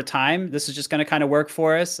think that over time, this is just going to kind of work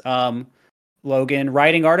for us. Logan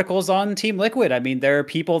writing articles on Team Liquid. I mean, there are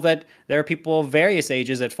people of various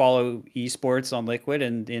ages that follow esports on Liquid,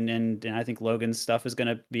 and I think Logan's stuff is going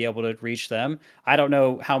to be able to reach them. I don't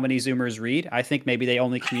know how many Zoomers read. I think maybe they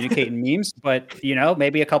only communicate in memes, but you know,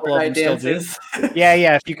 maybe a couple of them still do.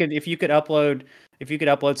 Yeah. If you could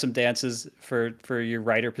upload some dances for your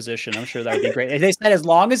writer position, I'm sure that would be great. They said as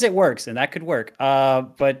long as it works, and that could work.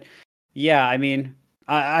 But yeah, I mean,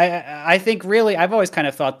 I think really I've always kind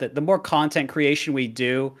of thought that the more content creation we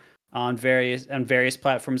do on various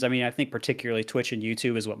platforms, I mean, I think particularly Twitch and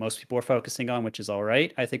YouTube is what most people are focusing on, which is all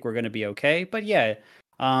right. I think we're going to be okay. But yeah,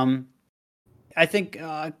 I think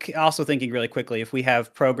also thinking really quickly, if we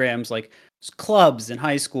have programs like clubs in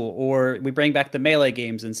high school, or we bring back the Melee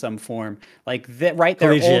games in some form, like that, right?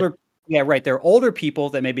 They're older. Yeah, right. There are older people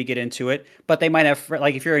that maybe get into it, but they might have,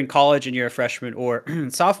 like, if you're in college and you're a freshman or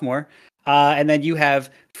sophomore, and then you have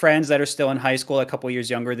friends that are still in high school, a couple years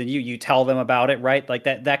younger than you tell them about it, right? Like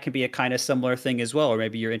that can be a kind of similar thing as well. Or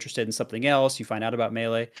maybe you're interested in something else, you find out about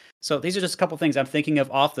Melee. So these are just a couple things I'm thinking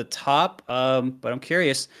of off the top. But I'm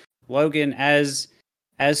curious, Logan, as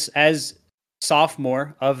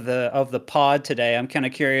sophomore of the pod today, I'm kind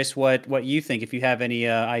of curious what you think, if you have any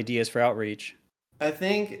ideas for outreach. I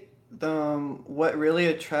think what really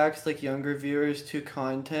attracts like younger viewers to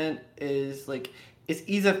content is like it's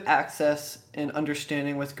ease of access and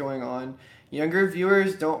understanding what's going on. Younger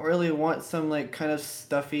viewers don't really want some like kind of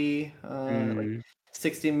stuffy like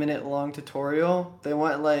 60-minute long tutorial. They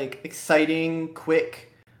want like exciting,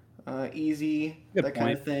 quick, easy,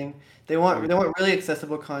 kind of thing. They want really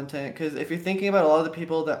accessible content, because if you're thinking about a lot of the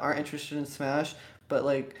people that aren't interested in Smash but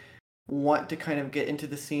like want to kind of get into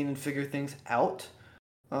the scene and figure things out,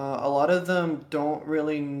 a lot of them don't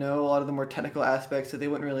really know a lot of the more technical aspects, so they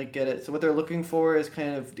wouldn't really get it. So what they're looking for is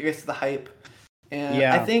kind of, I guess, the hype. And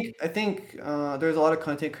yeah. I think there's a lot of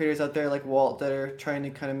content creators out there like Walt that are trying to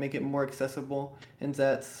kind of make it more accessible in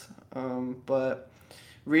Zets. But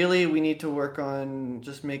really, we need to work on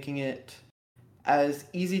just making it as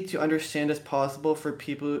easy to understand as possible for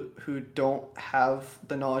people who don't have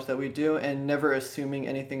the knowledge that we do, and never assuming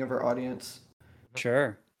anything of our audience.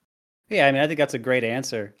 Sure. Yeah, I mean, I think that's a great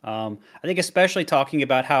answer. I think especially talking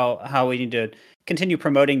about how we need to continue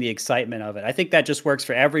promoting the excitement of it. I think that just works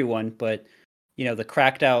for everyone, but you know, the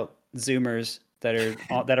cracked out Zoomers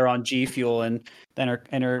that are on G Fuel and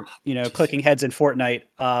are clicking heads in Fortnite.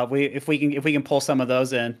 If we can pull some of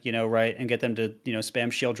those in, right, and get them to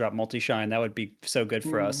spam shield drop multi shine, that would be so good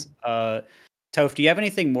for us. Toph, do you have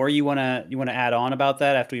anything more you wanna add on about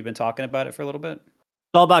that after we've been talking about it for a little bit?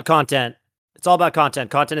 It's all about content. It's all about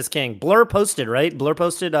content. Content is king. Blur posted, right? Blur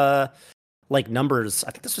posted like numbers.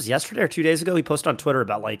 I think this was yesterday or 2 days ago. He posted on Twitter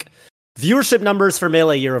about like viewership numbers for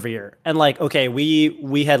Melee year over year. And like, okay,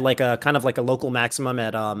 we had like a kind of like a local maximum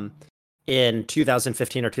at in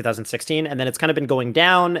 2015 or 2016, and then it's kind of been going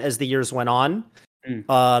down as the years went on.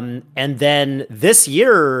 And then this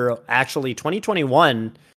year, actually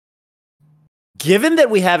 2021, given that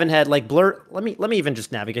we haven't had like Blur, let me even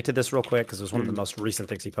just navigate to this real quick because it was one of the most recent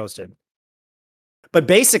things he posted. But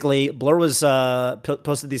basically, Blur was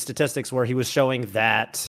posted these statistics where he was showing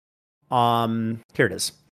that here it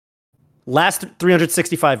is. Last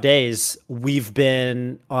 365 days, we've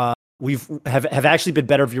actually been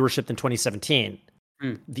better viewership than 2017,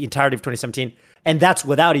 the entirety of 2017, and that's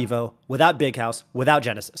without Evo, without Big House, without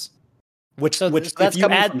Genesis. Which that's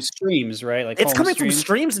coming from streams, right? Like it's coming from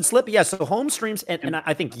streams and Slip, yeah. So home streams and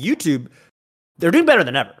I think YouTube, they're doing better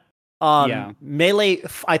than ever. Melee,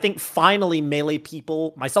 I think finally Melee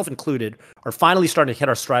people, myself included, are finally starting to hit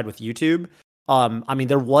our stride with YouTube. I mean,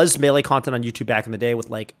 there was Melee content on YouTube back in the day with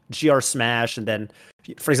like GR Smash and then,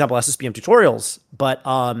 for example, SSBM tutorials. But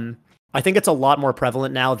I think it's a lot more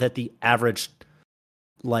prevalent now that the average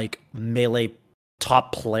like Melee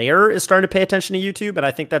top player is starting to pay attention to YouTube. And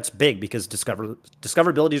I think that's big because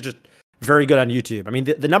discoverability is just very good on YouTube. I mean,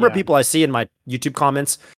 the number of people I see in my YouTube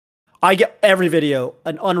comments, I get every video,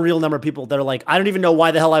 an unreal number of people that are like, I don't even know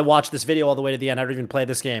why the hell I watched this video all the way to the end. I don't even play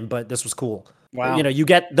this game, but this was cool. Wow. You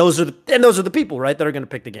get those are the people, right, that are going to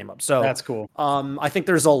pick the game up. So that's cool. I think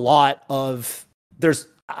there's I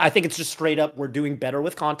think it's just straight up we're doing better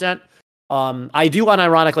with content. I do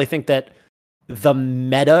unironically think that the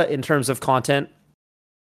meta in terms of content,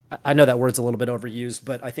 I know that word's a little bit overused,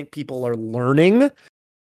 but I think people are learning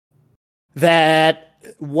that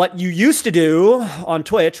what you used to do on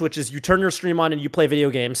Twitch, which is you turn your stream on and you play video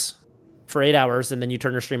games for 8 hours and then you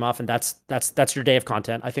turn your stream off and that's your day of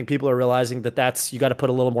content. I think people are realizing that you got to put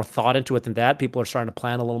a little more thought into it than that. People are starting to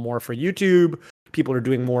plan a little more for YouTube. People are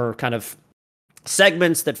doing more kind of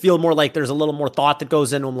segments that feel more like there's a little more thought that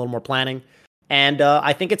goes into them, a little more planning. And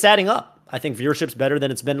I think it's adding up. I think viewership's better than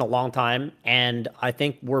it's been in a long time. And I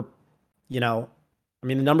think we're, the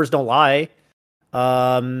numbers don't lie.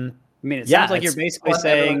 I mean, it sounds like you're basically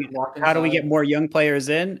saying, how do we get more young players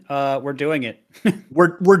in? We're doing it.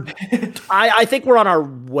 I think we're on our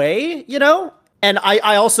way, and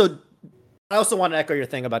I also want to echo your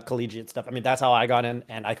thing about collegiate stuff. I mean, that's how I got in.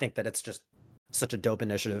 And I think that it's just such a dope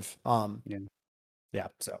initiative. Yeah.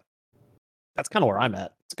 So that's kind of where I'm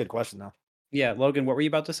at. It's a good question though. Yeah. Logan, what were you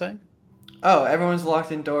about to say? Oh, everyone's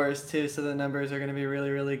locked indoors too. So the numbers are going to be really,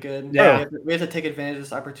 really good. Yeah. We have to take advantage of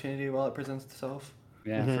this opportunity while it presents itself.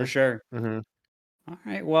 Yeah, for sure. All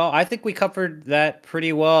right. Well, I think we covered that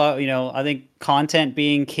pretty well. I think content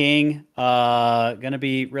being king, going to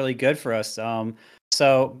be really good for us.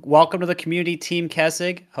 So welcome to the community, Team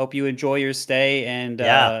Kessig. Hope you enjoy your stay. And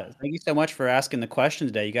thank you so much for asking the question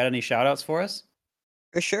today. You got any shout outs for us?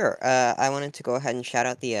 For sure. I wanted to go ahead and shout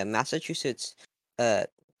out the Massachusetts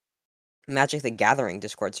Magic the Gathering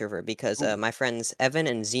Discord server because my friends Evan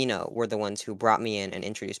and Zeno were the ones who brought me in and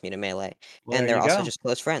introduced me to Melee. Well, and they're also just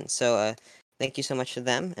close friends. So thank you so much to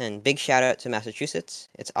them. And big shout out to Massachusetts.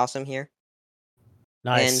 It's awesome here.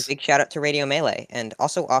 Nice. And big shout out to Radio Melee and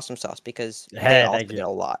also Awesome Sauce because they also did a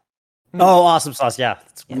lot. Oh, Awesome Sauce. Yeah.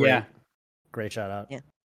 It's great. Yeah. Great shout out. Yeah.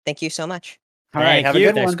 Thank you so much. All right. Have a good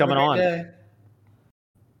one. Thanks for coming on.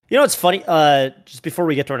 It's funny. Just before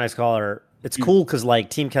we get to our next caller, it's cool because like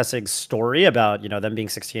Team Kessig's story about, them being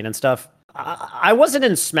 16 and stuff. I wasn't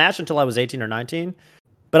in Smash until I was 18 or 19,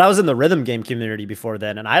 but I was in the rhythm game community before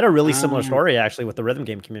then. And I had a really similar story actually with the rhythm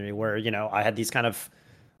game community where, I had these kind of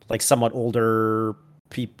like somewhat older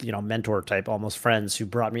mentor type almost friends who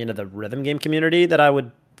brought me into the rhythm game community that I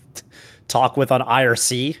would talk with on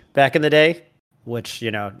IRC back in the day, which,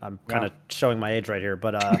 I'm kind of showing my age right here,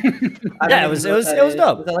 but it was dope. Was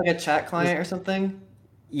that like a chat client or something?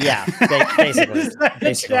 Yeah, basically.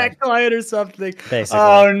 A chat client or something. Basically.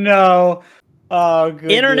 Oh no. Oh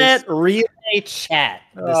goodness. Internet relay chat.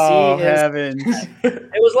 Heavens.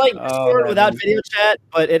 It was like Discord without video chat,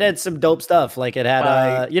 but it had some dope stuff. Like it had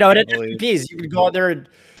it had FTPs. You could go out there and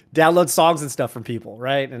download songs and stuff from people,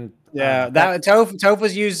 right? And that Toph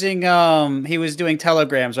was using he was doing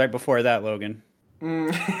telegrams right before that, Logan.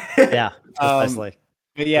 Yeah, precisely.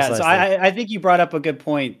 But yeah, so I think you brought up a good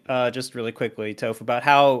point, just really quickly, Toph, about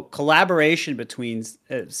how collaboration between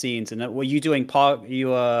scenes and what you doing,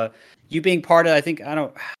 you being part of. I think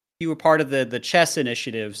you were part of the chess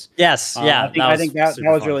initiatives. Yes, yeah. I think that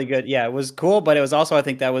was really good. Yeah, it was cool, but it was also, I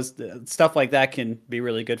think that was stuff like that can be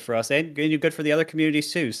really good for us and good for the other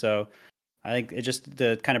communities too. So I think it just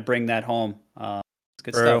to kind of bring that home. It's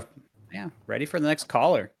good stuff. Yeah, ready for the next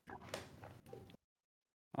caller.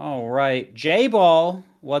 All right, J-Ball,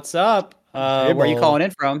 what's up? Where are you calling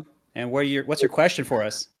in from? And what's your question for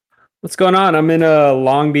us? What's going on? I'm in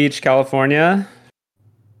Long Beach, California,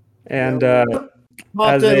 and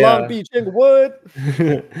Long Beach, Inglewood.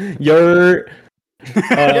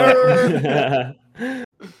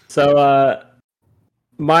 So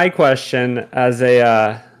my question as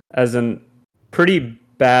a pretty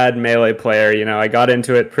bad Melee player, I got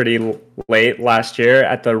into it pretty late last year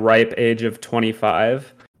at the ripe age of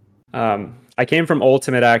 25. I came from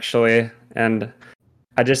Ultimate actually, and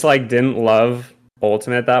I just didn't love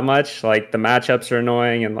Ultimate that much. The matchups are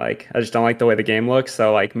annoying, and I just don't like the way the game looks.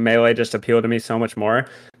 So Melee just appealed to me so much more.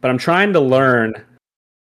 But I'm trying to learn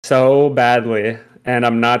so badly, and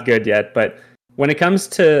I'm not good yet. But when it comes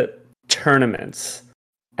to tournaments,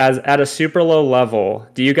 at a super low level,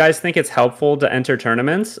 do you guys think it's helpful to enter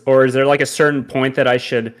tournaments, or is there a certain point that I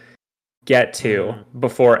should get to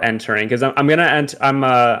before entering? Because I'm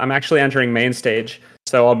actually entering main stage,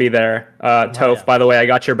 so I'll be there. Toph, by the way, I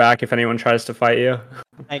got your back if anyone tries to fight you.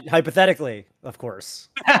 Hypothetically, of course.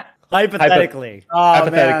 Hypothetically.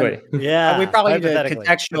 Hypothetically. Man. Yeah. We probably need to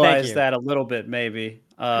contextualize that a little bit, maybe.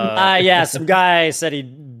 Yeah, some guy said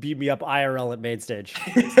he'd beat me up IRL at main stage.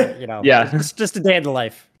 So, yeah. Just a day in the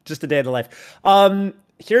life. Just a day in the life.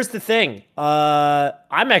 Here's the thing.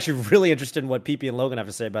 I'm actually really interested in what PP and Logan have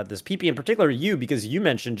to say about this. PP in particular, you, because you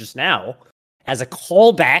mentioned just now, as a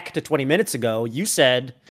callback to 20 minutes ago, you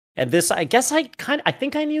said, and this, I guess I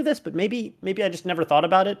think I knew this, but maybe I just never thought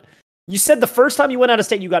about it. You said the first time you went out of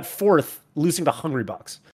state, you got 4th, losing to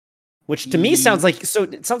Hungrybucks, which to me sounds like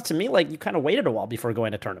you kind of waited a while before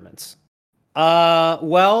going to tournaments.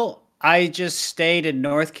 Well, I just stayed in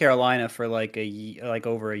North Carolina for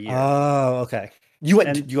over a year. Oh, okay. You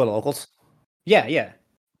go to locals? Yeah.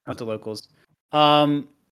 Went to locals.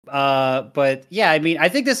 But yeah, I mean, I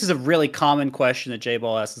think this is a really common question that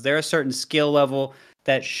J-Ball asks. Is there a certain skill level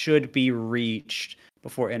that should be reached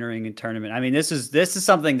before entering a tournament? I mean, this is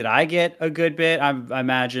something that I get a good bit. I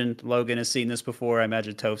imagine Logan has seen this before. I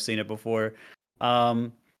imagine Toph's seen it before.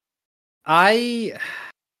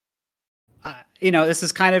 This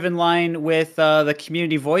is kind of in line with the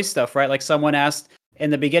community voice stuff, right? Like someone asked in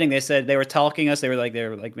the beginning, they said they were talking us. They were like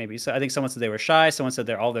maybe. So I think someone said they were shy. Someone said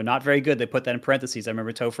they're not very good. They put that in parentheses. I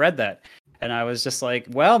remember Toph read that, and I was just like,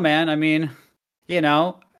 well, man, I mean,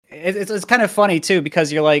 it's kind of funny too,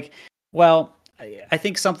 because you're like, well, I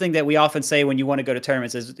think something that we often say when you want to go to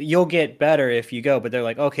tournaments is you'll get better if you go, but they're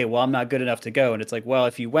like, okay, well, I'm not good enough to go. And it's like, well,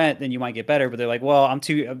 if you went, then you might get better, but they're like, well, I'm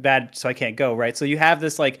too bad, so I can't go. Right. So you have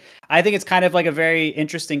this, I think it's kind of like a very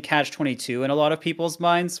interesting catch-22 in a lot of people's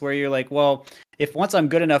minds, where you're like, well, if once I'm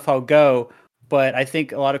good enough, I'll go. But I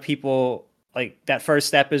think a lot of people, that first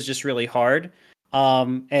step is just really hard.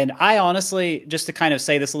 And I honestly, just to kind of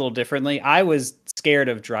say this a little differently, I was scared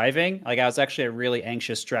of driving. I was actually a really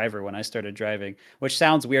anxious driver when I started driving, which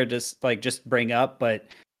sounds weird to just bring up, but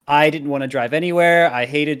I didn't want to drive anywhere. I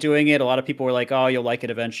hated doing it. A lot of people were like, oh, you'll like it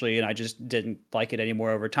eventually. And I just didn't like it anymore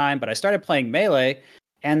over time. But I started playing Melee,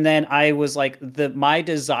 and then I was like, my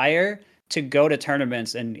desire to go to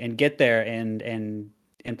tournaments and get there and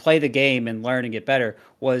play the game and learn and get better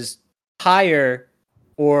was higher,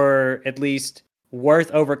 or at least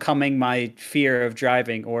worth overcoming my fear of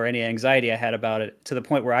driving or any anxiety I had about it, to the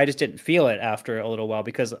point where I just didn't feel it after a little while,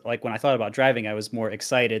 because when I thought about driving, I was more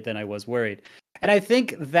excited than I was worried. And I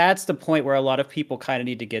think that's the point where a lot of people kind of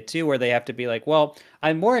need to get to, where they have to be like, well,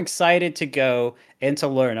 I'm more excited to go and to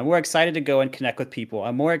learn. I'm more excited to go and connect with people.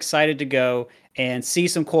 I'm more excited to go and see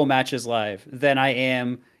some cool matches live than I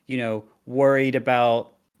am, worried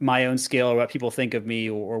about my own skill or what people think of me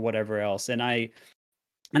or whatever else. And I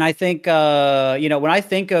think, when I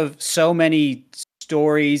think of so many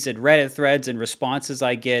stories and Reddit threads and responses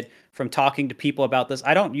I get from talking to people about this,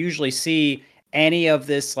 I don't usually see any of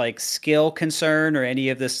this skill concern or any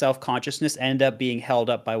of this self-consciousness end up being held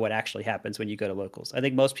up by what actually happens when you go to locals. I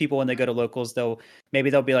think most people, when they go to locals, they'll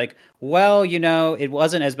be like, well, it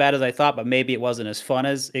wasn't as bad as I thought, but maybe it wasn't as fun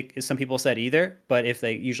as some people said either. But if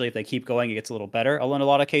they keep going, it gets a little better in a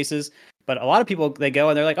lot of cases. But a lot of people, they go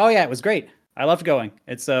and they're like, oh yeah, it was great. I loved going.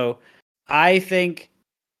 And so I think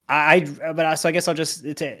so I guess I'll just,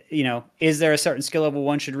 is there a certain skill level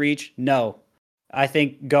one should reach? No. I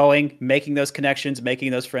think making those connections,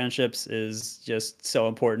 making those friendships is just so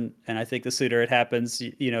important. And I think the sooner it happens,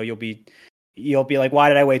 you'll be like, why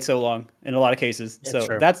did I wait so long? In a lot of cases. Yeah, so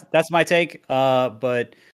true. that's my take.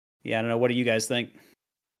 But yeah, I don't know. What do you guys think?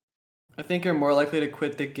 I think you're more likely to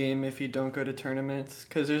quit the game if you don't go to tournaments,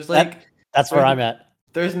 because there's that's where I'm at.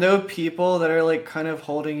 There's no people that are like kind of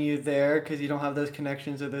holding you there because you don't have those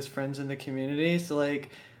connections or those friends in the community. So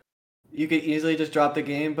like, you could easily just drop the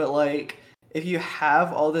game. But like, if you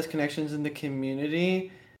have all those connections in the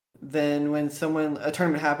community, then when a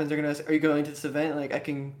tournament happens, they're gonna, are you going to this event? Like, I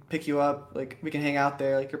can pick you up. Like, we can hang out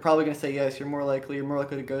there. Like, you're probably gonna say yes. You're more likely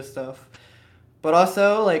to go stuff. But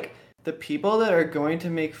also like, the people that are going to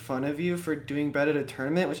make fun of you for doing bad at a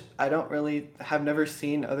tournament, which I have never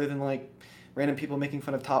seen other than like random people making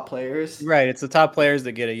fun of top players. Right, it's the top players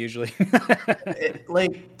that get it usually.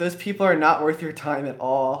 Like, those people are not worth your time at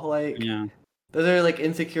all. Like, Yeah. Those are like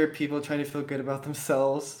insecure people trying to feel good about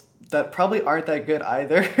themselves that probably aren't that good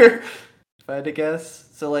either, if I had to guess.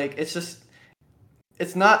 So like,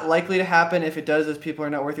 it's not likely to happen. If it does, those people are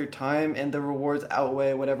not worth your time, and the rewards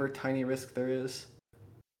outweigh whatever tiny risk there is,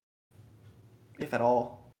 if at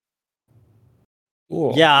all.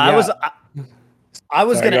 Ooh, yeah, I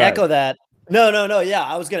was going to echo that. No. Yeah,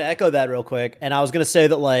 I was going to echo that real quick. And I was going to say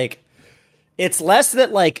that, like, it's less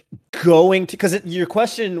that, like, going to, because your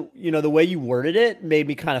question, the way you worded it made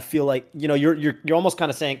me kind of feel like, you're almost kind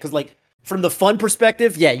of saying, because, like, from the fun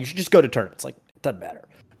perspective, yeah, you should just go to tournaments. Like, it doesn't matter.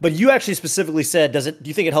 But you actually specifically said, do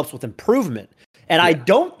you think it helps with improvement? And yeah. I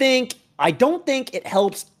don't think it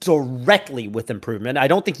helps directly with improvement. I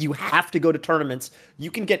don't think you have to go to tournaments.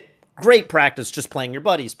 You can get great practice just playing your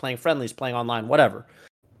buddies, playing friendlies, playing online, whatever.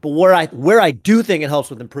 But where I do think it helps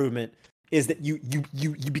with improvement is that you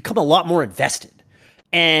become a lot more invested,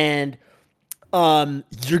 and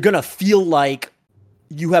you're gonna feel like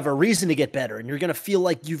you have a reason to get better, and you're gonna feel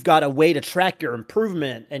like you've got a way to track your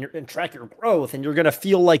improvement and track your growth, and you're gonna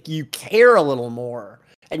feel like you care a little more.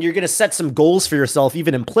 And you're going to set some goals for yourself,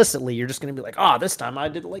 even implicitly. You're just going to be like, this time I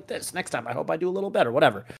did it like this. Next time I hope I do a little better,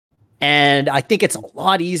 whatever. And I think it's a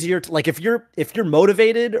lot easier to, like, if you're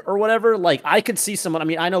motivated or whatever, like, I could see someone, I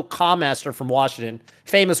mean, I know Calmaster from Washington,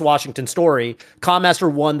 famous Washington story. Calmaster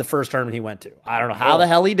won the first tournament he went to. I don't know how the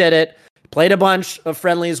hell he did it. Played a bunch of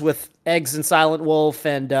friendlies with Eggs and Silent Wolf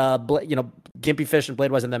and, Gimpy Fish and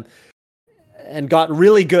Bladewise and them, and got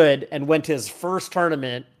really good and went to his first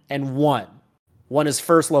tournament and won his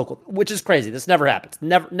first local, which is crazy. This never happens.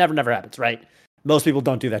 Never happens, right? Most people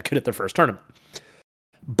don't do that good at their first tournament.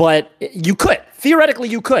 But you could. Theoretically,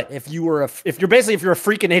 you could. If you're a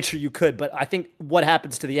freak of nature, you could. But I think what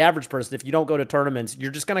happens to the average person, if you don't go to tournaments,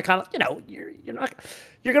 you're just going to kind of, you're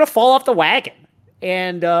going to fall off the wagon.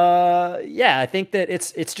 And I think that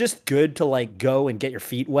it's just good to, like, go and get your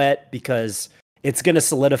feet wet, because it's going to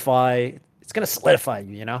solidify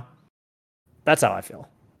you, That's how I feel.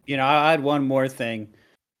 I'll add one more thing.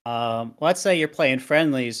 Let's say you're playing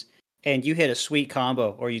friendlies and you hit a sweet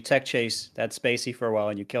combo, or you tech chase that Spacey for a while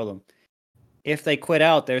and you kill them. If they quit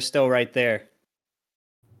out, they're still right there.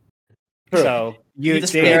 So they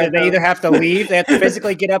either have to leave, they have to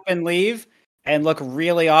physically get up and leave and look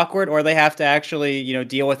really awkward, or they have to actually,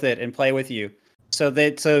 deal with it and play with you. So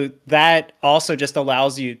that also just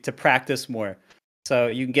allows you to practice more. So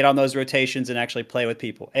you can get on those rotations and actually play with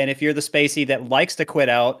people. And if you're the Spacey that likes to quit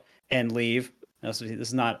out and leave, this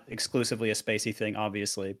is not exclusively a Spacey thing,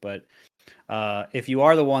 obviously, but if you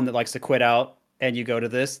are the one that likes to quit out and you go to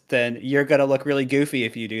this, then you're going to look really goofy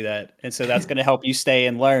if you do that. And so that's going to help you stay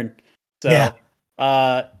and learn. So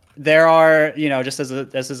there are, just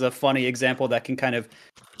this is a funny example that can kind of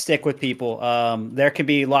stick with people. There can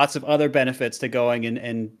be lots of other benefits to going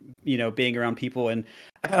and being around people and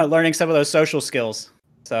learning some of those social skills.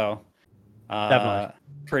 So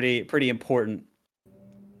definitely pretty important.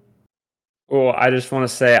 Well, I just want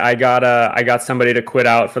to say I got somebody to quit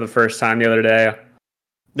out for the first time the other day.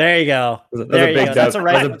 There you go. That's a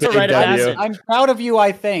rite of passage. I'm proud of you,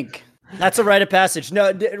 I think. That's a rite of passage.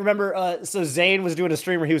 No, remember, so Zane was doing a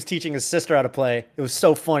stream where he was teaching his sister how to play. It was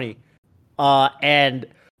so funny. And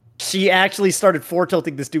she actually started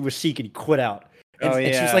tilting this dude with Sheik, and he quit out.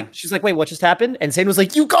 And she's like, wait, what just happened? And Zane was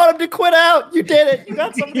like, you got him to quit out. You did it. You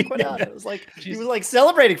got someone to quit out. It was like, he was like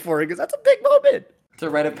celebrating for her, because that's a big moment. It's a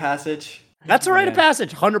rite of passage. That's a rite of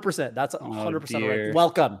passage. 100%. That's 100%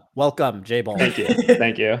 right. Welcome, J-Ball.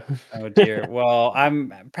 Thank you. Oh dear. Well,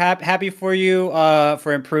 I'm happy for you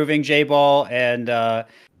for improving, J-Ball, and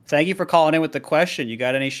thank you for calling in with the question. You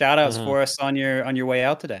got any shout outs for us on your way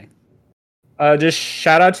out today? Just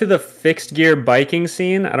shout out to the fixed gear biking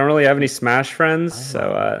scene. I don't really have any Smash friends,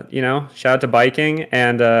 so shout out to biking,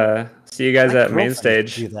 and see you guys at main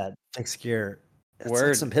stage. Do that fixed gear. That's Word.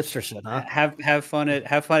 like some hipster shit, huh? Have fun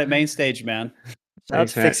at main stage, man.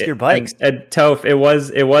 That's fixed gear bikes. And Toph, it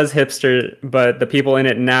was hipster, but the people in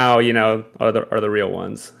it now, are the real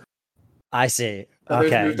ones. I see.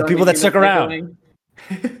 Okay, the people that stuck around.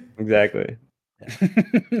 Exactly.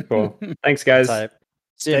 Cool. Thanks, guys.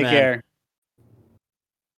 See you, Take care.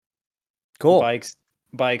 Cool.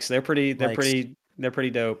 Bikes. They're pretty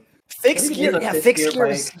dope. Fixed gear. Yeah, fixed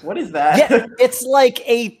gear. What is that? Yeah, it's like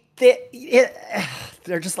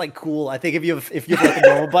they're just like cool. I think if you have like a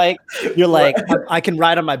normal bike, you're like, I can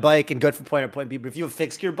ride on my bike and go from point to point B. But if you have a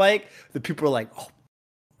fixed gear bike, the people are like, oh,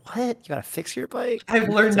 what? You got a fixed gear bike? I've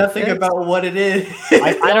learned nothing about what it is.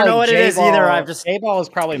 I don't know what it is either. I've just J-Ball is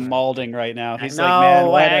probably malding right now. He's no,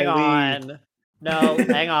 like, man, hang on. No,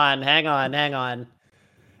 hang on.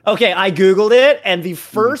 Okay, I Googled it, and the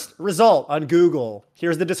first result on Google,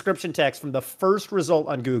 here's the description text from the first result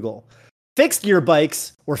on Google. Fixed gear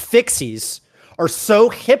bikes, or fixies, are so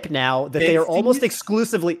hip now that they are almost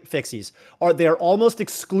exclusively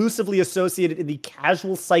associated in the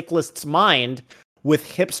casual cyclist's mind with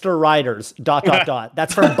hipster riders. ...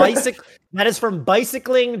 That's from that is from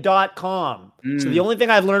bicycling.com. So the only thing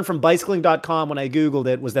I've learned from bicycling.com when I Googled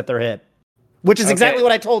it was that they're hip. Which is exactly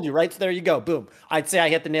what I told you, right? So there you go. Boom. I'd say I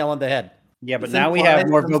hit the nail on the head. Yeah, but now we have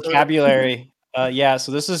more vocabulary.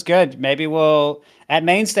 So this is good. Maybe we'll at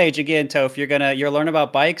main stage again, Toph. You'll learn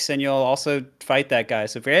about bikes and you'll also fight that guy.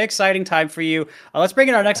 So very exciting time for you. Let's bring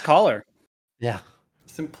in our next caller. Yeah.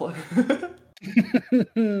 Simple.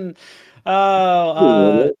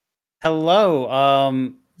 Hello.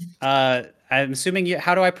 I'm assuming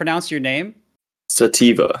how do I pronounce your name?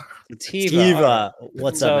 Sativa.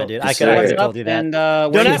 What's up, my dude? I could have told you that. And,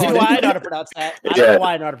 don't ask me why I know how to pronounce that. I don't know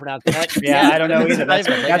why I know how to pronounce that. Yeah, I don't know either. That's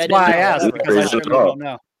why I asked, because I certainly don't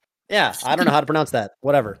know. Yeah, I don't know how to pronounce that.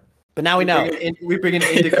 Whatever. But now we know. We bring an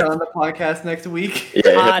Indica on the podcast next week.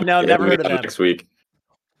 Yeah, no, never heard of them. Next week.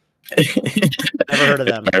 Never heard of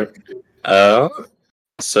them.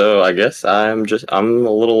 So I guess I'm a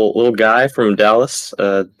little guy from Dallas.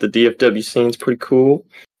 The DFW scene's pretty cool.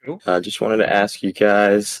 Just wanted to ask you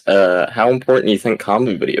guys how important you think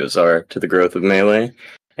combo videos are to the growth of Melee,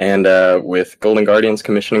 and with Golden Guardians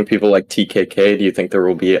commissioning people like TKK, do you think there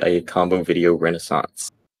will be a combo video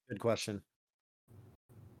renaissance? Good question.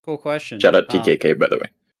 Cool question. Shout out TKK, by the way.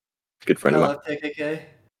 Good friend of mine. TKK.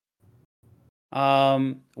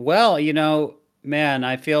 Well, man,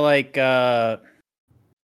 I feel like combo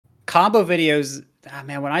videos,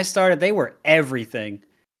 man, when I started, they were everything.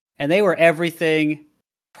 And they were everything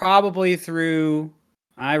probably through,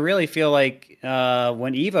 I really feel like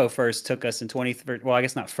when Evo first took us in 2013, well, I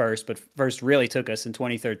guess not first, but first really took us in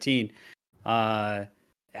 2013. I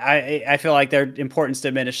feel like their importance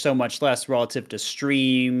diminished so much less relative to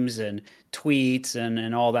streams and tweets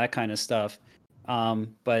and all that kind of stuff.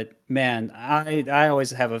 But man, I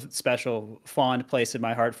always have a special fond place in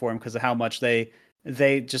my heart for them because of how much they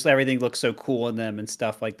just everything looks so cool in them and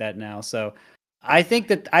stuff like that now. So I think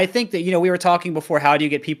that we were talking before, how do you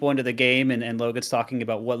get people into the game, and Logan's talking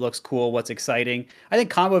about what looks cool, what's exciting. I think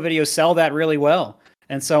combo videos sell that really well.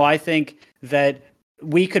 And so I think that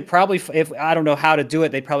we could probably, if I don't know how to do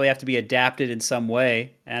it, they'd probably have to be adapted in some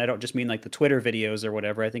way. And I don't just mean like the Twitter videos or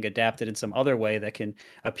whatever. I think adapted in some other way that can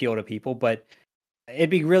appeal to people. But it'd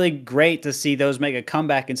be really great to see those make a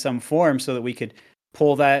comeback in some form so that we could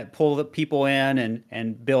pull the people in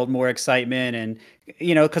and build more excitement. And,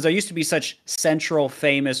 because there used to be such central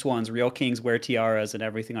famous ones, Real Kings Wear Tiaras and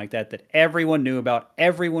everything like that everyone knew about,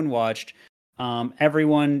 everyone watched,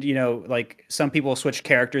 everyone, like some people switched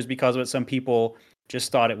characters because of it. Some people just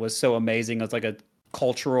thought it was so amazing. It was like a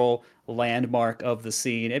cultural landmark of the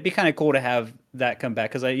scene. It'd be kind of cool to have that come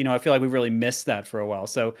back because I feel like we really missed that for a while.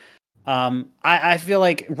 So I feel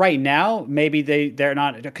like right now maybe they're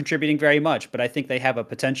not contributing very much, but I think they have a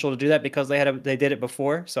potential to do that because they did it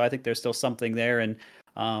before. So I think there's still something there, and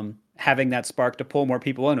having that spark to pull more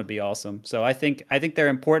people in would be awesome. So I think they're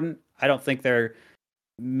important. I don't think they're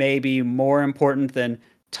maybe more important than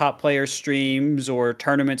top player streams or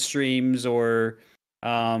tournament streams or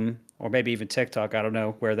maybe even TikTok. I don't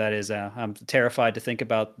know where that is. I'm terrified to think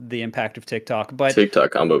about the impact of TikTok. But TikTok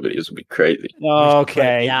combo videos would be crazy.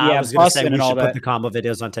 Okay, I was going to say we should put the combo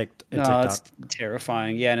videos on TikTok. No, it's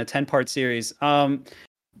terrifying. Yeah, in a 10-part series.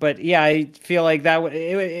 But yeah, I feel like that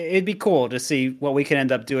it'd be cool to see what we can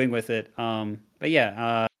end up doing with it. But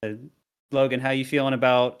yeah, Logan, how you feeling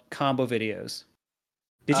about combo videos?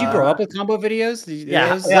 Did you grow up with combo videos?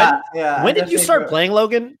 Yeah. When did you start playing,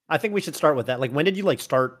 Logan? I think we should start with that. Like, when did you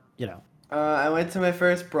start? I went to my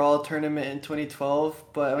first Brawl tournament in 2012,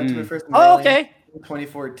 but I went to my first okay. in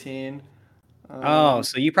 2014.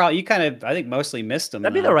 So you kind of, I think, mostly missed them.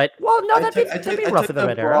 That'd be the right. Well, no, that'd be rough in the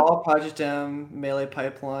right era. Brawl, Podzgem, Melee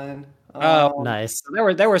Pipeline. Nice.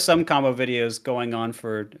 So there were some combo videos going on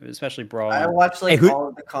for especially Brawl. I watched all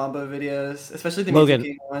of the combo videos, especially the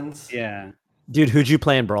Logan ones. Yeah. Dude, who'd you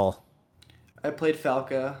play in Brawl? I played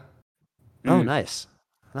Falco. Oh, nice.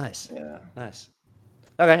 Yeah. Nice.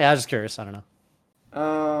 Okay, yeah, I was just curious. I don't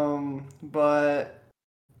know. But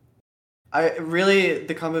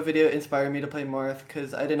the combo video inspired me to play Marth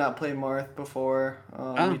because I did not play Marth before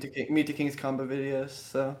Meet the King's combo videos.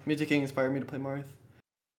 So Meet the King inspired me to play Marth.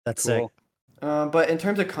 That's cool. Sick. But in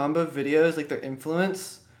terms of combo videos, like their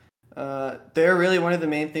influence, they're really one of the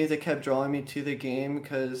main things that kept drawing me to the game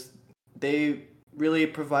because they really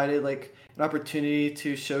provided like an opportunity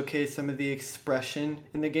to showcase some of the expression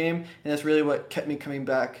in the game, and that's really what kept me coming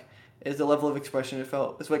back. Is the level of expression it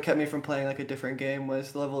felt. It's what kept me from playing like a different game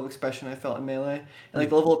was the level of expression I felt in Melee, and like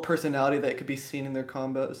the level of personality that could be seen in their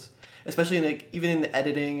combos, especially in like even in the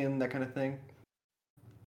editing and that kind of thing.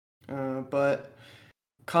 But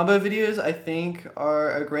combo videos I think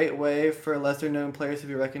are a great way for lesser known players to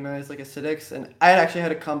be recognized, like Acidics. And I actually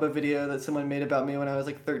had a combo video that someone made about me when I was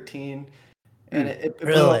like 13. And it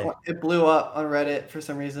blew up on Reddit for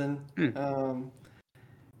some reason.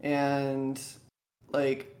 And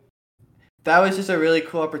like that was just a really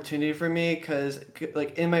cool opportunity for me because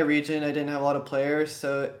like in my region I didn't have a lot of players,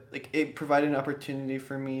 so like it provided an opportunity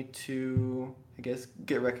for me to, I guess,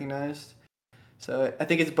 get recognized. So I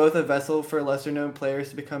think it's both a vessel for lesser known players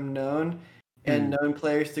to become known and known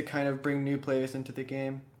players to kind of bring new players into the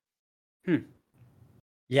game.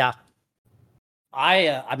 Yeah.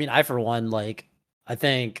 I mean, I for one, like, I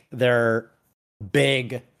think they're a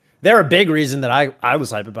big reason that I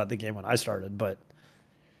was hyped about the game when I started. But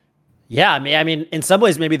yeah, I mean, in some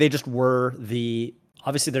ways, maybe they just were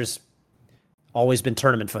obviously there's always been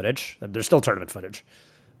tournament footage. There's still tournament footage,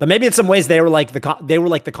 but maybe in some ways they were like the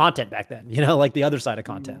content back then, like the other side of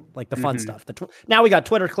content, like the fun stuff. Now we got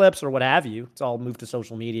Twitter clips or what have you. It's all moved to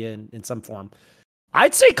social media in some form.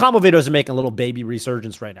 I'd say combo videos are making a little baby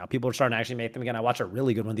resurgence right now. People are starting to actually make them again. I watched a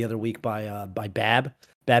really good one the other week by Bab.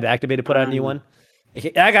 Bab Activated put out a new one.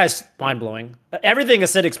 That guy's mind-blowing. Everything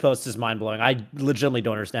Acidics posts is mind-blowing. I legitimately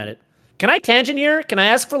don't understand it. Can I tangent here? Can I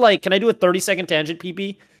ask for can I do a 30-second tangent,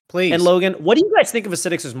 PP? Please. And Logan, what do you guys think of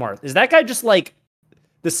Acidics as Marth? Is that guy just like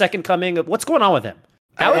the second coming of what's going on with him?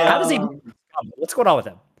 How does he? What's going on with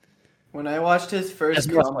him? When I watched his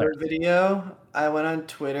first combo video, I went on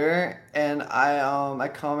Twitter and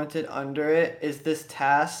I commented under it, "Is this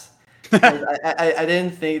TAS?" I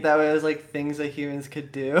didn't think that was like things that humans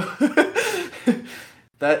could do.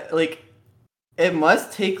 That like it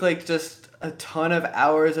must take like just a ton of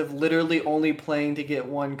hours of literally only playing to get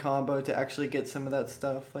one combo to actually get some of that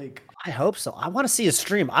stuff. Like I hope so. I want to see his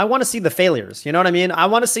stream. I want to see the failures. You know what I mean? I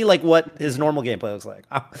want to see like what his normal gameplay looks like.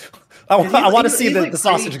 I want to see the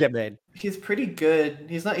sausage get made. He's pretty good.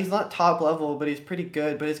 He's not top level, but he's pretty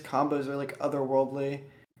good. But his combos are like otherworldly.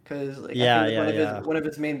 Because like, one of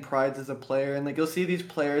his main prides as a player, and like you'll see these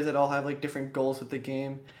players that all have like different goals with the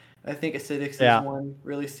game. I think Acidics one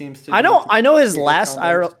really seems to. I know his last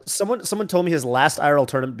IRL. Someone told me his last IRL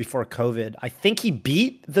tournament before COVID. I think he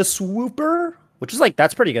beat the Swooper, which is like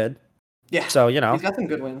that's pretty good. Yeah. So he's got some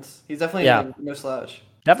good wins. He's definitely no slouch.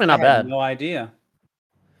 Definitely not bad. No idea.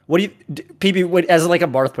 What do you, PB? As like a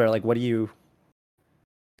Marth player, like what do you?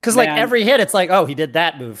 Because like every hit, it's like, oh, he did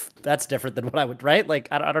that move. That's different than what I would, right? Like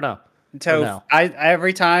I don't know. So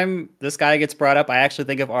every time this guy gets brought up, I actually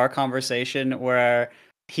think of our conversation where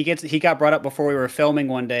he got brought up before we were filming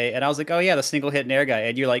one day, and I was like, oh yeah, the single hit nair guy,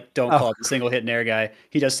 and you're like, don't call it the single hit nair guy.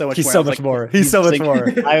 He does so much more. He's so much more. He's so much more.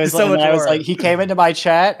 I was like, he came into my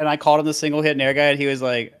chat, and I called him the single hit nair guy, and he was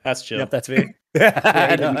like, that's chill. Yep, that's me.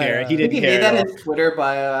 Yeah, he didn't care. He didn't care. He made that his Twitter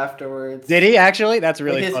bio afterwards. Did he actually? That's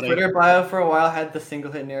really his funny. His Twitter bio for a while had the single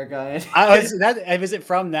hit nair guy. Was it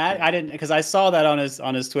from that? I didn't, because I saw that on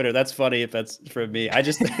his Twitter. That's funny if that's from me. I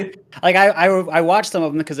just like I watched some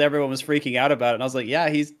of them because everyone was freaking out about it, and I was like, yeah,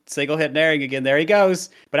 he's single hit nairing again. There he goes.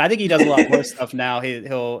 But I think he does a lot more stuff now.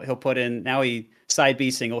 He'll put in now he side B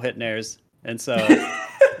single hit nairs, and so.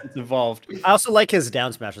 It's evolved. I also like his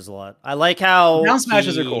down smashes a lot. I like how down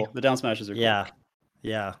smashes are cool. The down smashes are cool.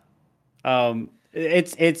 Yeah.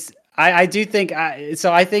 I do think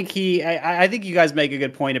I think you guys make a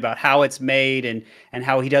good point about how it's made and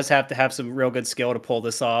how he does have to have some real good skill to pull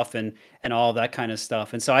this off and all that kind of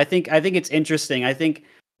stuff. And so I think it's interesting. I think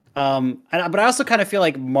But I also kind of feel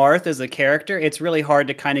like Marth as a character, it's really hard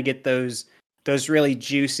to kind of get those really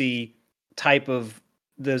juicy type of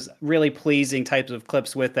those really pleasing types of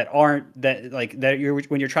clips with that aren't that you're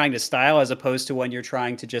when you're trying to style as opposed to when you're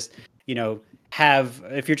trying to just have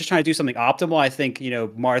if you're just trying to do something optimal. I think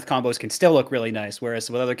Marth combos can still look really nice, whereas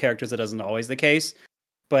with other characters that isn't always the case.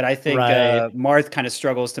 But I think Marth kind of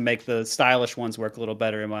struggles to make the stylish ones work a little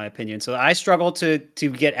better, in my opinion. So I struggle to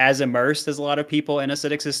get as immersed as a lot of people in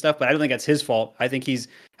Acidix's stuff, but I don't think that's his fault. I think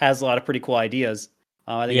has a lot of pretty cool ideas.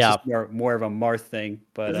 I think it's just more of a Marth thing.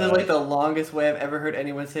 But this is like the longest way I've ever heard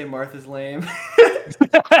anyone say Marth is lame.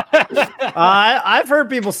 I've heard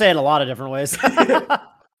people say it a lot of different ways.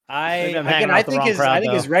 I think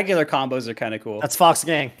his regular combos are kind of cool. That's Fox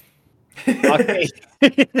Gang. Okay.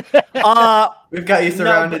 We've got you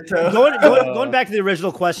surrounded. Going back to the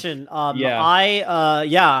original question.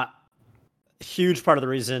 Huge part of the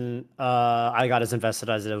reason I got as invested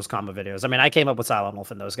as it was combo videos. I mean, I came up with Silent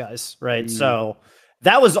Wolf and those guys, right? So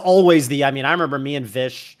that was always I remember me and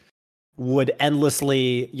Vish would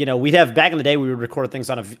endlessly, we'd have back in the day we would record things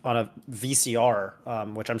on a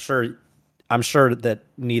VCR, which I'm sure that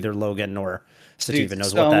neither Logan nor Sativa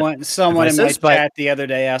knows what that. Someone in my chat the other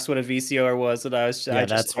day asked what a VCR was, and that's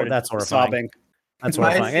horrifying. Sobbing. That's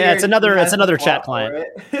horrifying. Yeah, it's another chat client.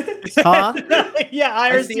 Huh? Yeah,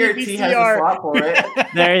 IRC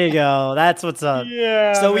VCR. There you go. That's what's up.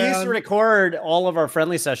 Yeah. So we used to record all of our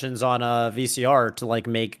friendly sessions on a VCR to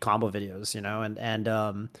make combo videos, and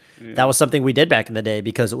that was something we did back in the day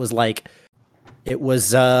because it was it was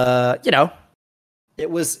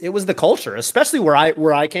the culture, especially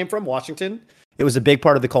where I came from, Washington. It was a big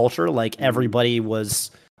part of the culture. Everybody was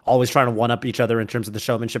always trying to one up each other in terms of the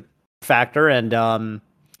showmanship factor. And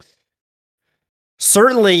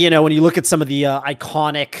certainly, when you look at some of the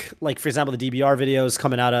iconic, for example, the DBR videos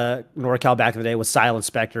coming out of NorCal back in the day with Silent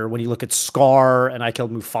Spectre, when you look at Scar and I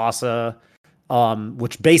Killed Mufasa,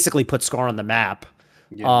 which basically put Scar on the map.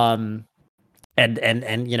 Yeah. And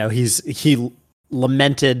he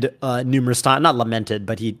lamented numerous times, not lamented,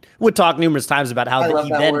 but he would talk numerous times about how he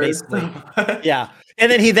then basically,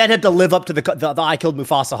 and then he then had to live up to the I Killed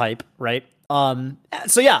Mufasa hype, right?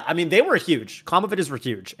 So yeah, I mean, they were huge. Combo videos were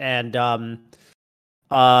huge, and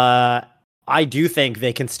I do think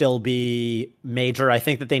they can still be major. I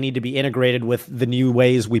think that they need to be integrated with the new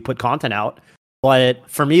ways we put content out, but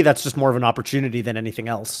for me, that's just more of an opportunity than anything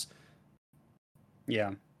else.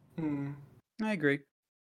 Yeah, I agree.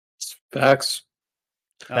 Facts.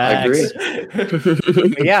 I agree.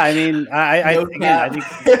 Yeah, I mean, I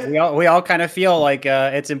think we all kind of feel like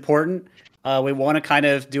it's important. We want to kind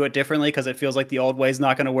of do it differently because it feels like the old way is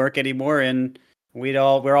not going to work anymore, and we're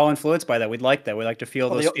all influenced by that. We'd like that. We like to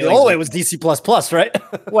feel those feelings. The old way was DC++,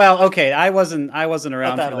 right? Well, okay, I wasn't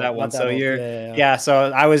around for that one. So yeah.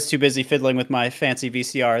 So I was too busy fiddling with my fancy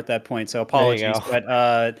VCR at that point. So apologies,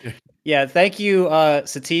 but yeah, thank you,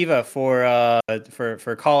 Sativa,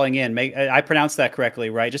 for calling in. I pronounced that correctly,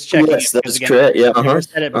 right? Just checking. Yes, that's correct. Yeah, I've never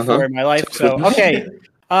said it before in my life. So okay.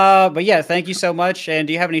 But yeah, thank you so much. And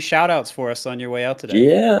do you have any shout outs for us on your way out today?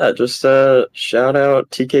 Yeah, just shout out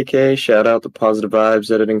TKK, shout out the Positive Vibes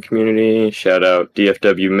editing community, shout out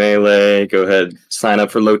DFW Melee. Go ahead, sign up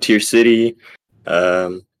for Low Tier City.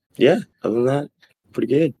 Yeah, other than that, pretty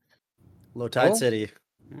good. Low Tide City.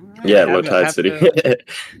 Right, yeah, Low Tide City.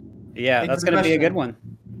 Yeah, that's going to be a good one.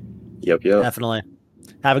 Yep. Definitely.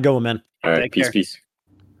 Have a good one, man. All right, peace.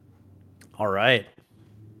 All right.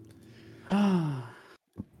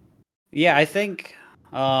 Yeah, I think.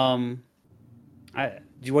 What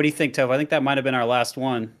do you think, Tove? I think that might have been our last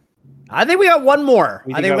one. I think we got one more.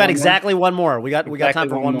 I think we got exactly one more. We got time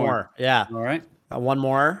for one more. Yeah. All right. One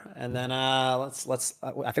more, and then let's.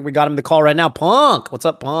 I think we got him to call right now. Punk, what's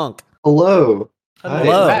up, Punk? Hello.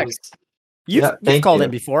 Hello. You've called in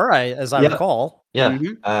before, as I recall. Yeah.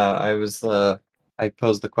 Mm-hmm. I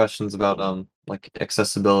posed the questions about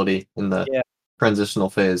accessibility in the transitional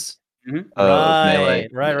phase. Mm-hmm. Melee.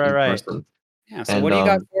 Right. Yeah. So what do you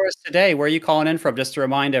got for us today? Where are you calling in from? Just to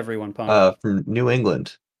remind everyone, Punk. From New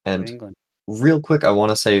England. And real quick, I want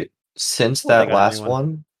to say, since that last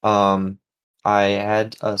one, I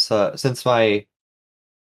had since my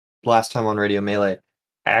last time on Radio Melee,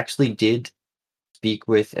 I actually did speak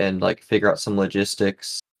with and figure out some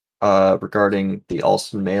logistics regarding the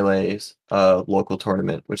Alston Melee's local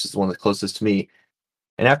tournament, which is the one that's closest to me.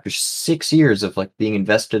 And after 6 years of being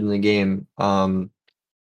invested in the game, at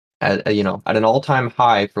an all-time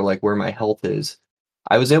high for where my health is,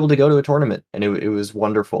 I was able to go to a tournament, and it was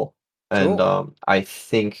wonderful. And I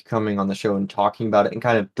think coming on the show and talking about it and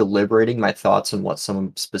kind of deliberating my thoughts on what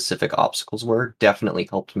some specific obstacles were definitely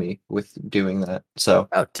helped me with doing that. So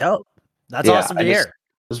dope. That's awesome to hear.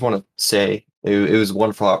 Just want to say it was a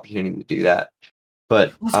wonderful opportunity to do that.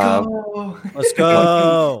 But let's go. Let's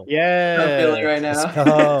go. Yeah. I'm feeling right now. Let's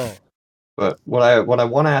go. But what I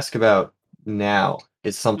want to ask about now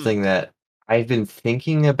is something that I've been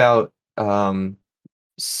thinking about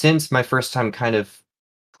since my first time kind of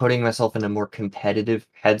putting myself in a more competitive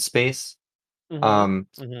headspace.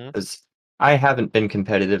 Because I haven't been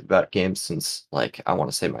competitive about games since, like, I want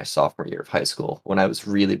to say my sophomore year of high school, when I was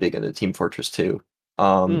really big into Team Fortress 2.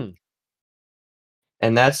 And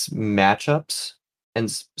that's matchups, and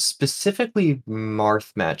specifically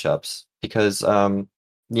Marth matchups, because,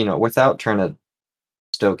 without trying to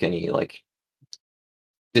stoke any, like,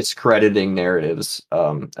 discrediting narratives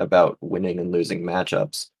about winning and losing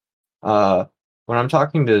matchups, when I'm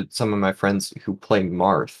talking to some of my friends who play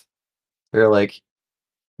Marth, they're like,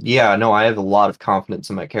 yeah, no, I have a lot of confidence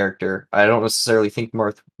in my character. I don't necessarily think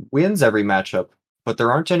Marth wins every matchup, but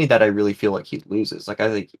there aren't any that I really feel like he loses. Like, I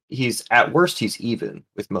think at worst, he's even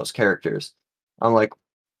with most characters. I'm like,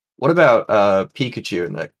 what about Pikachu?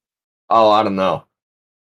 And like, oh, I don't know.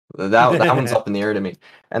 That one's up in the air to me.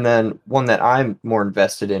 And then one that I'm more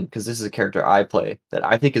invested in, because this is a character I play, that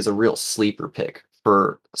I think is a real sleeper pick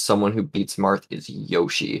for someone who beats Marth, is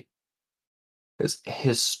Yoshi. Because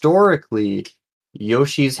historically,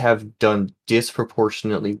 Yoshis have done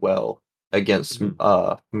disproportionately well against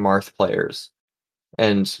Marth players.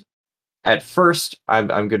 And at first, I'm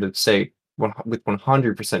going to say with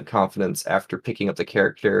 100% confidence after picking up the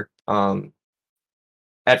character,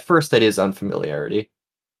 at first that is unfamiliarity.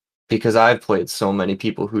 Because I've played so many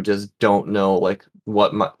people who just don't know like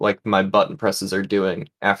what my button presses are doing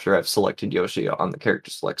after I've selected Yoshi on the character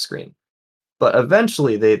select screen. But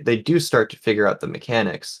eventually they do start to figure out the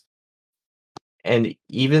mechanics. And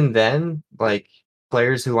even then, like,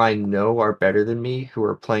 players who I know are better than me who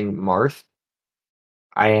are playing Marth,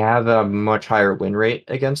 I have a much higher win rate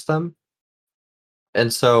against them.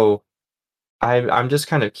 And so I'm just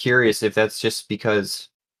kind of curious if that's just because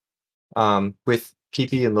with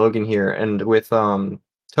PP and Logan here, and with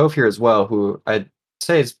Toph here as well, who I'd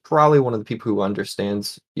say is probably one of the people who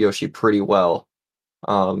understands Yoshi pretty well,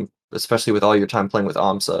 especially with all your time playing with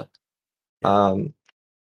Amsa.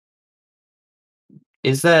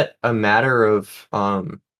 Is that a matter of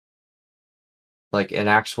like an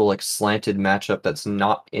actual like slanted matchup that's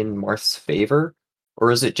not in Marth's favor?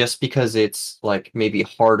 Or is it just because it's like maybe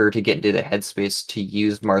harder to get into the headspace to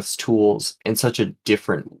use Marth's tools in such a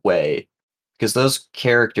different way? Because those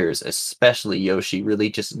characters, especially Yoshi, really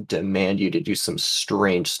just demand you to do some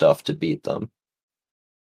strange stuff to beat them.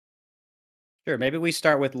 Sure, maybe we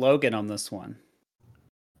start with Logan on this one.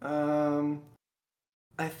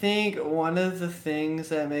 I think one of the things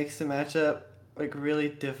that makes the matchup like really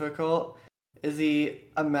difficult is the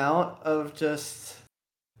amount of just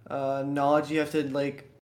knowledge you have to like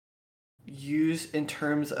use in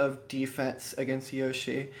terms of defense against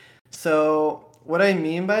Yoshi. So what I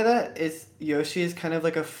mean by that is Yoshi is kind of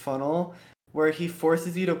like a funnel where he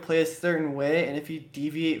forces you to play a certain way, and if you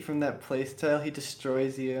deviate from that playstyle, he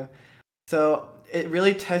destroys you. So it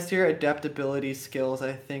really tests your adaptability skills,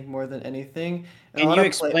 I think, more than anything. And can you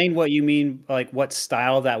explain what you mean, like what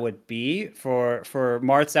style that would be for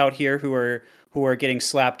Marths out here who are getting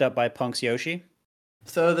slapped up by Punk's Yoshi?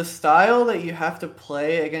 So the style that you have to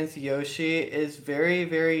play against Yoshi is very,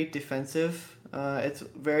 very defensive. It's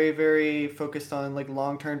very, very focused on like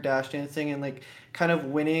long-term dash dancing and like kind of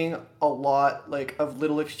winning a lot like of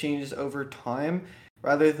little exchanges over time,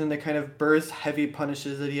 rather than the kind of burst heavy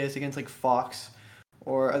punishes that he has against like Fox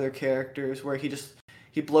or other characters where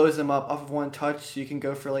he blows them up off of one touch, so you can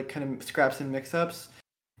go for like kind of scraps and mix-ups.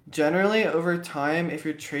 Generally, over time, if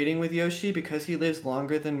you're trading with Yoshi, because he lives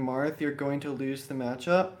longer than Marth, you're going to lose the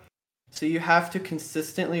matchup. So you have to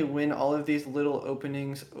consistently win all of these little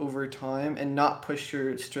openings over time and not push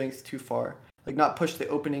your strengths too far. Like, not push the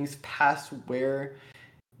openings past where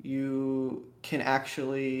you can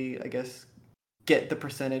actually, I guess, get the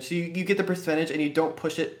percentage. So you get the percentage and you don't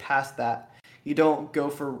push it past that. You don't go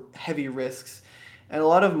for heavy risks. And a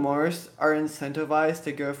lot of Marths are incentivized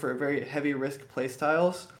to go for very heavy risk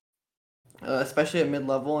playstyles, especially at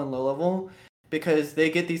mid-level and low-level, because they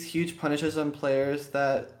get these huge punishes on players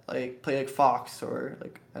that like play like Fox or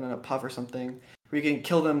like, I don't know, Puff or something, where you can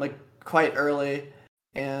kill them like quite early.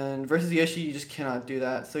 And versus Yoshi, you just cannot do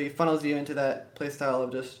that. So he funnels you into that playstyle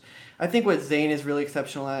of just, I think what Zane is really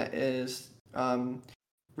exceptional at is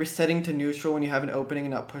resetting to neutral when you have an opening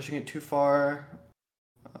and not pushing it too far,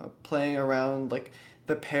 playing around like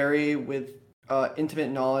the parry with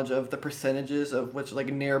intimate knowledge of the percentages of which like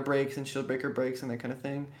Nair breaks and shield breaker breaks and that kind of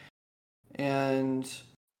thing. And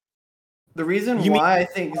the reason why I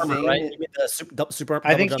think Zane, right? You mean the super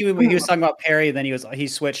I think he was talking about parry, then he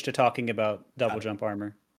switched to talking about double jump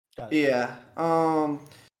armor. Yeah.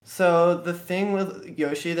 So the thing with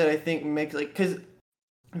Yoshi that I think makes like, because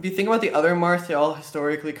if you think about the other Marths, they all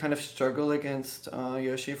historically kind of struggle against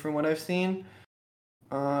Yoshi from what I've seen.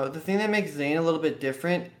 The thing that makes Zane a little bit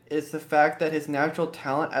different is the fact that his natural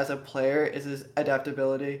talent as a player is his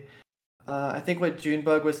adaptability. I think what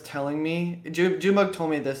Junebug was telling me, Junebug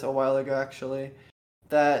told me this a while ago actually,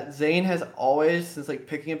 that Zane has always, since like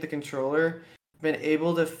picking up the controller, been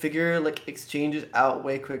able to figure like exchanges out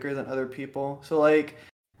way quicker than other people. So like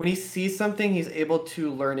when he sees something, he's able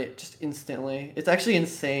to learn it just instantly. It's actually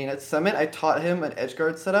insane. At Summit, I taught him an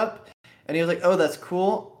edgeguard setup, and he was like, "Oh, that's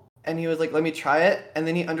cool." And he was like, "Let me try it." And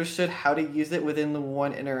then he understood how to use it within the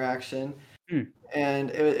one interaction. And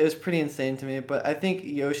it was pretty insane to me. But I think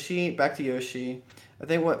back to Yoshi, I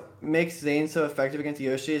think what makes Zane so effective against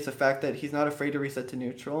Yoshi is the fact that he's not afraid to reset to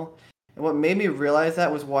neutral. And what made me realize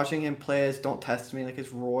that was watching him play as Don't Test Me, like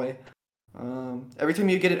as Roy. Every time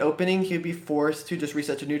you get an opening, he'd be forced to just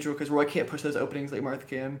reset to neutral because Roy can't push those openings like Marth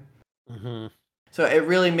can. Mm-hmm. So it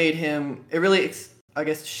really made him, I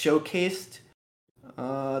guess, showcased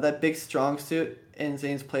that big strong suit in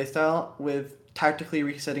Zane's playstyle with tactically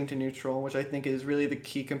resetting to neutral, which I think is really the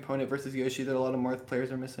key component versus Yoshi that a lot of Marth players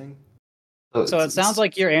are missing. So it sounds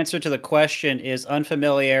like your answer to the question is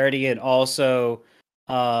unfamiliarity, and also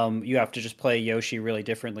you have to just play Yoshi really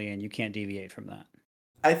differently, and you can't deviate from that.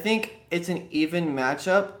 I think it's an even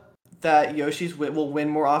matchup that Yoshis will win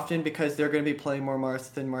more often because they're going to be playing more Marths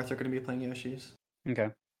than Marths are going to be playing Yoshis. Okay.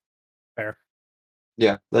 Fair.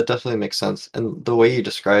 Yeah, that definitely makes sense. And the way you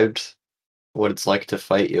described what it's like to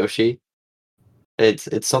fight Yoshi,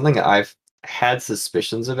 it's something that I've had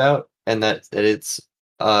suspicions about, and that it's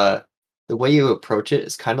the way you approach it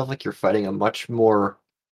is kind of like you're fighting a much more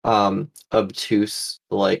obtuse,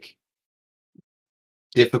 like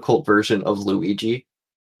difficult version of Luigi,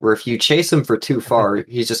 where if you chase him for too far,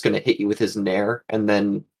 he's just going to hit you with his Nair, and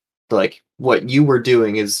then like what you were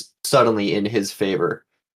doing is suddenly in his favor.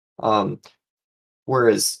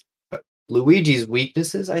 Whereas Luigi's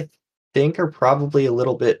weaknesses, I think, are probably a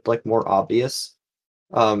little bit like more obvious,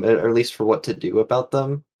 or at least for what to do about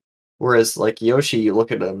them. Whereas like Yoshi, you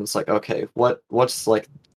look at him, it's like, okay, what's like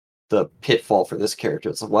the pitfall for this character?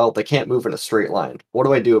 It's like, well, they can't move in a straight line. What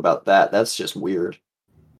do I do about that? That's just weird.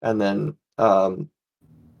 And then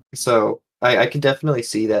so I can definitely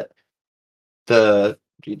see that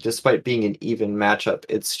despite being an even matchup,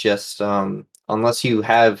 it's just unless you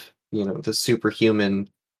have, the superhuman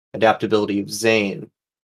adaptability of Zane,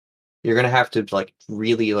 you're gonna have to like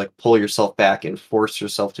really like pull yourself back and force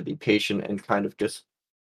yourself to be patient and kind of just,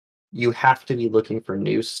 you have to be looking for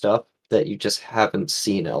new stuff that you just haven't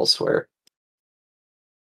seen elsewhere.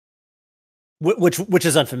 Which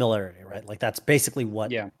is unfamiliarity, right? Like that's basically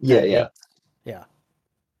what. Yeah.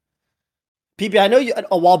 PB, I know you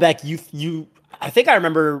a while back. You, I think I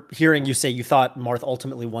remember hearing you say you thought Marth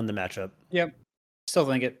ultimately won the matchup. Yep, still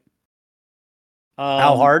think it.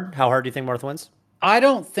 How hard? How hard do you think Marth wins? I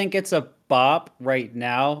don't think it's a bop right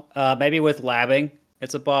now. Maybe with labbing,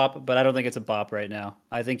 it's a bop, but I don't think it's a bop right now.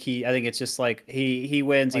 I think it's just like he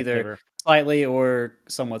wins either slightly or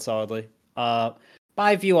somewhat solidly.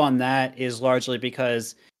 My view on that is largely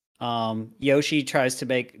because Yoshi tries to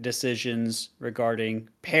make decisions regarding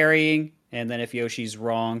parrying, and then if Yoshi's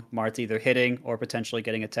wrong, Marth's either hitting or potentially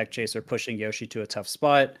getting a tech chase or pushing Yoshi to a tough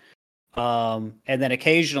spot. And then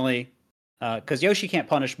occasionally, because Yoshi can't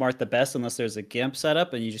punish Marth the best unless there's a Gimp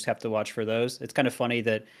setup, and you just have to watch for those. It's kind of funny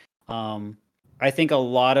that I think a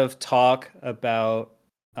lot of talk about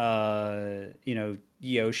Yoshi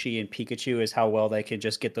and Pikachu is how well they can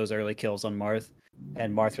just get those early kills on Marth,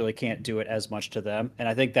 and Marth really can't do it as much to them. And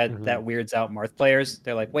I think that that weirds out Marth players.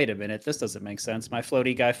 They're like, wait a minute, this doesn't make sense. My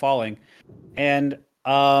floaty guy falling. And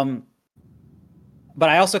but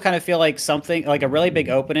I also kind of feel like something like a really big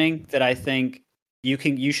opening that I think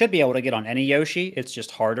you should be able to get on any Yoshi. It's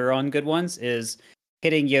just harder on good ones is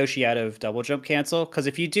hitting Yoshi out of double jump cancel. Because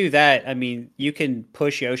if you do that, I mean, you can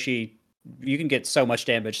push Yoshi. You can get so much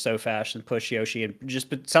damage so fast and push Yoshi, and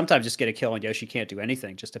sometimes just get a kill on Yoshi can't do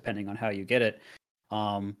anything, just depending on how you get it.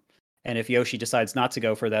 And if Yoshi decides not to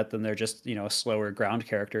go for that, then they're just a slower ground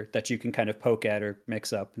character that you can kind of poke at or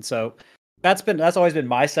mix up. And so that's always been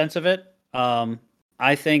my sense of it.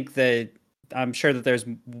 I think that I'm sure that there's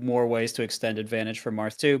more ways to extend advantage for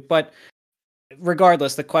Marth too, but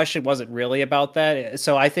regardless, the question wasn't really about that.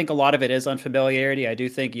 So I think a lot of it is unfamiliarity. I do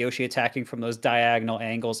think Yoshi attacking from those diagonal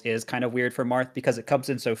angles is kind of weird for Marth because it comes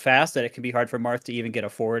in so fast that it can be hard for Marth to even get a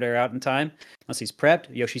forward air out in time unless he's prepped.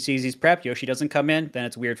 Yoshi sees he's prepped. Yoshi doesn't come in. Then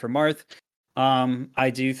it's weird for Marth.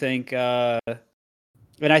 I do think,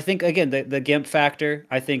 and I think again the Gimp factor.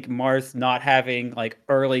 I think Marth not having like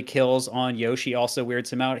early kills on Yoshi also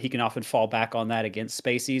weirds him out. He can often fall back on that against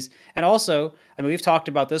Spaceys, and also, I mean, we've talked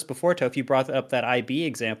about this before. Toph, you brought up that IB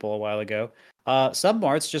example a while ago. Some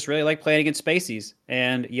Marths just really like playing against Spaceys,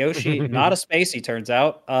 and Yoshi not a Spacey turns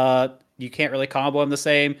out. You can't really combo him the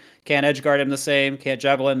same, can't edge guard him the same, can't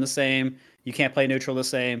juggle him the same. You can't play neutral the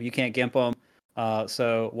same. You can't Gimp him.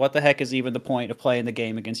 So what the heck is even the point of playing the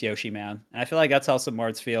game against Yoshi, man? And I feel like that's how some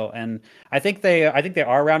Marths feel, and I think they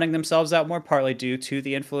are rounding themselves out more, partly due to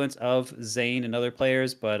the influence of Zane and other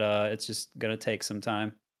players, but it's just gonna take some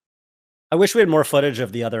time. I wish we had more footage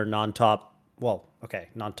of the other non-Zane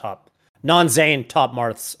top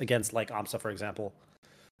Marths against like Amsa, for example.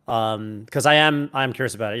 Because I'm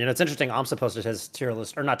curious about it. You know, it's interesting. Amsa posted his tier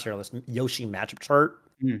list, or not tier list, Yoshi matchup chart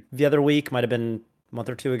the other week, might have been a month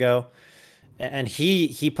or two ago. And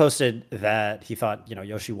he posted that he thought, you know,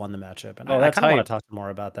 Yoshi won the matchup. And I kind of want to talk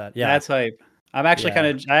more about that. Yeah, that's hype. I'm actually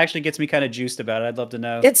actually gets me kind of juiced about it. I'd love to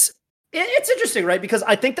know. It's interesting, right? Because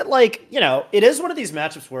I think that, like, you know, it is one of these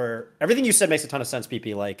matchups where everything you said makes a ton of sense,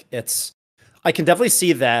 PP. Like, I can definitely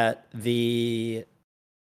see that and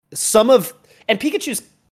Pikachu's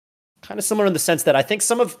kind of similar in the sense that I think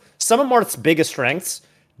some of Marth's biggest strengths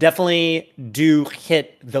definitely do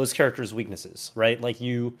hit those characters' weaknesses, right? Like,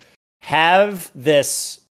 you have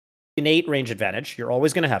this innate range advantage. You're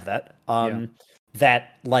always going to have that.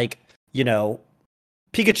 That, like, you know,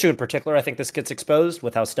 Pikachu in particular, I think this gets exposed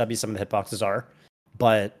with how stubby some of the hitboxes are.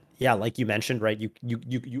 But yeah, like you mentioned, right?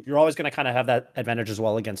 You're always going to kind of have that advantage as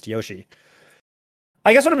well against Yoshi.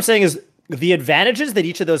 I guess what I'm saying is the advantages that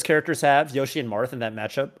each of those characters have, Yoshi and Marth in that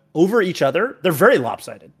matchup, over each other, they're very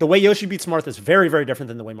lopsided. The way Yoshi beats Marth is very, very different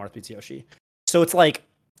than the way Marth beats Yoshi. So it's like,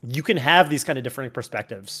 you can have these kind of differing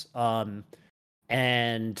perspectives.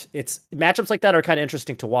 And it's matchups like that are kind of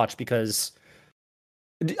interesting to watch because,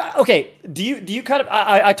 okay, do you kind of,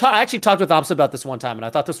 I actually talked with Amsa about this one time and I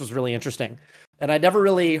thought this was really interesting. And I never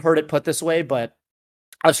really heard it put this way, but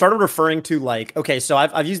I started referring to, like, okay, so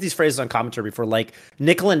I've used these phrases on commentary before, like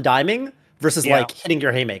nickel and diming versus like hitting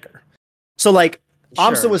your haymaker. So like,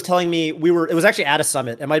 Amsa was telling me it was actually at a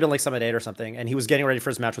summit. It might have been like Summit 8 or something. And he was getting ready for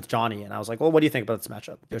his match with Johnny. And I was like, well, what do you think about this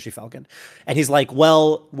matchup, Yoshi Falcon? And he's like,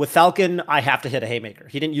 well, with Falcon, I have to hit a haymaker.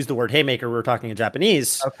 He didn't use the word haymaker. We were talking in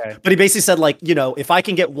Japanese. Okay. But he basically said, like, you know, if I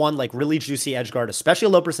can get one like really juicy edge guard, especially a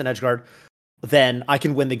low percent edge guard, then I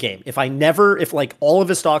can win the game. If like all of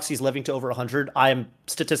his stocks he's living to over 100, I'm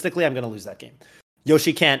going to lose that game.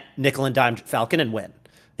 Yoshi can't nickel and dime Falcon and win.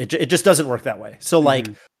 It just doesn't work that way. So like,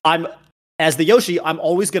 as the Yoshi, I'm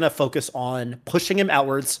always going to focus on pushing him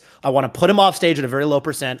outwards. I want to put him off stage at a very low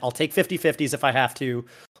percent. I'll take 50-50s if I have to.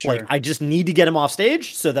 Sure. Like, I just need to get him off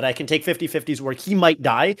stage so that I can take 50-50s where he might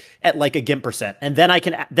die at like a Gimp percent. And then I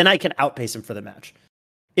can outpace him for the match.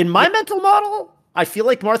 In my mental model, I feel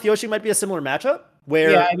like Marth Yoshi might be a similar matchup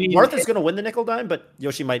where Marth is going to win the nickel dime, but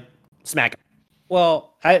Yoshi might smack him.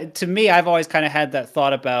 Well, to me, I've always kind of had that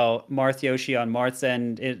thought about Marth Yoshi on Marth's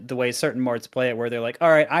end, the way certain Marths play it, where they're like, all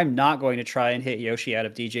right, I'm not going to try and hit Yoshi out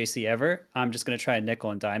of DJC ever. I'm just going to try and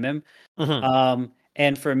nickel and dime him.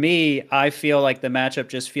 And for me, I feel like the matchup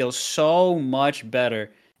just feels so much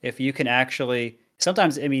better if you can actually,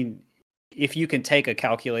 sometimes, I mean, if you can take a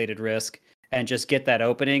calculated risk and just get that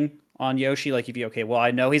opening on Yoshi, like if you, okay, well,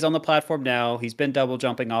 I know he's on the platform now, he's been double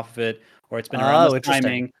jumping off of it, or it's been around this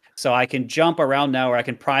timing. So I can jump around now, or I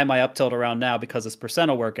can prime my up tilt around now because this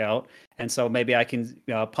percent will work out. And so maybe I can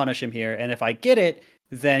punish him here. And if I get it,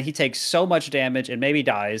 then he takes so much damage and maybe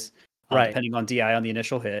dies, depending on DI on the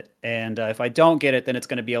initial hit. And if I don't get it, then it's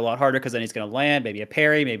going to be a lot harder because then he's going to land, maybe a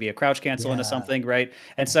parry, maybe a crouch cancel into something, right?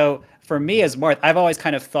 And so for me as Marth, I've always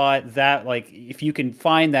kind of thought that, like, if you can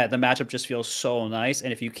find that, the matchup just feels so nice.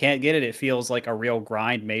 And if you can't get it, it feels like a real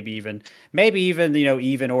grind, maybe even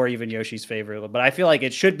even Yoshi's favorite. But I feel like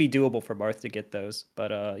it should be doable for Marth to get those. But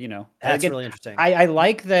that's really interesting. I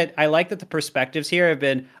like that. I like that the perspectives here have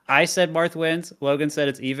been, I said Marth wins, Logan said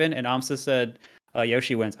it's even, and Amsa said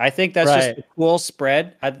Yoshi wins. I think that's just a cool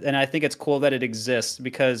spread, and I think it's cool that it exists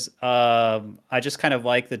because I just kind of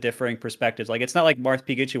like the differing perspectives. Like, it's not like Marth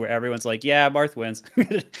Pikachu where everyone's like, yeah, Marth wins,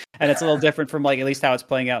 and it's a little different from like at least how it's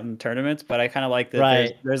playing out in tournaments. But I kind of like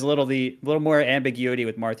that there's a little more ambiguity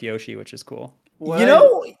with Marth Yoshi, which is cool.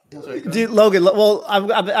 Dude, Logan. Well,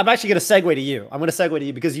 I'm actually going to segue to you. I'm going to segue to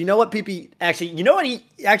you because you know what PP actually. You know what he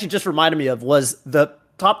actually just reminded me of was the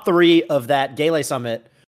top 3 of that Gale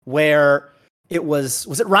Summit where it was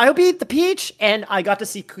it Ryobeat the Peach, and I got to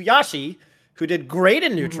see Kuyashi, who did great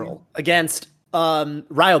in neutral against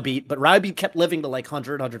Ryobeat, but Ryobeat kept living to like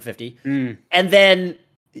 100, 150, and then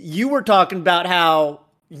you were talking about how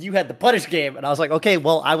you had the punish game, and I was like, okay,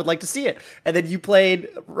 well, I would like to see it. And then you played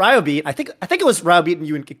Ryobeat. I think it was Ryobeat and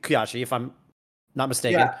you and Kuyashi, if I'm not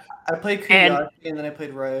mistaken. Yeah, I played Kuyashi and then I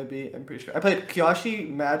played Ryobeat. I'm pretty sure I played Kuyashi,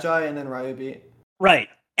 Magi, and then Ryobeat. Right,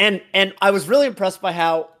 and I was really impressed by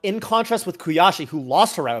how, in contrast with Kuyashi, who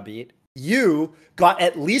lost to Ryobeat, you got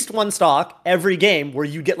at least one stock every game where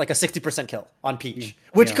you get like a 60% kill on Peach,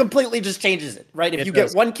 which completely just changes it, right? If you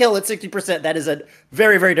get one kill at 60%, that is a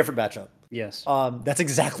very, very different matchup. Yes. That's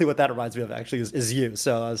exactly what that reminds me of, actually, is you.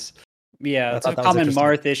 So that's a common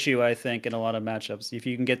Marth issue, I think, in a lot of matchups. If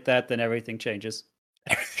you can get that, then everything changes.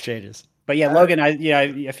 But yeah, Logan,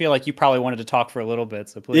 I feel like you probably wanted to talk for a little bit,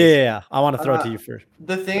 so please. Yeah, I want to throw it to you first.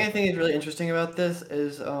 The thing I think is really interesting about this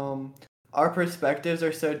is our perspectives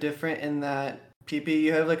are so different in that PP,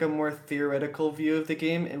 you have like a more theoretical view of the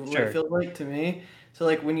game, and what it feels like to me. So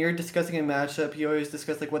like when you're discussing a matchup, you always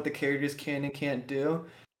discuss like what the characters can and can't do.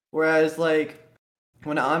 Whereas like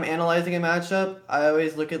when I'm analyzing a matchup, I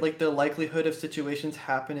always look at like the likelihood of situations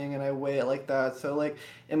happening and I weigh it like that. So like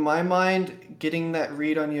in my mind, getting that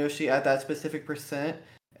read on Yoshi at that specific percent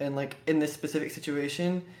and like in this specific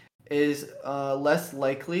situation is less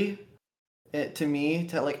likely to me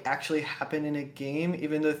to like actually happen in a game,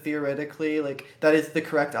 even though theoretically like that is the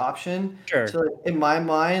correct option. Sure. So like, in my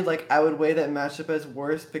mind, like I would weigh that matchup as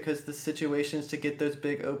worse because the situations to get those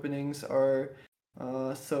big openings are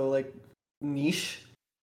so like niche.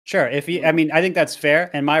 Sure. I think that's fair.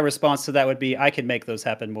 And my response to that would be, I can make those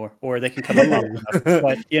happen more, or they can come up enough.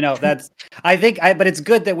 But but it's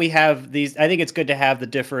good that we have these. I think it's good to have the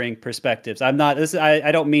differing perspectives. I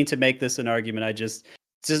don't mean to make this an argument. I just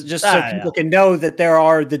so people can know that there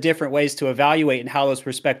are the different ways to evaluate and how those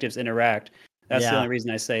perspectives interact. That's the only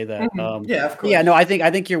reason I say that. Yeah, of course. Yeah, no, I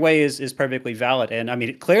think your way is perfectly valid, and I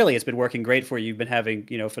mean, clearly it's been working great for you. You've been having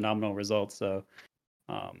phenomenal results. So,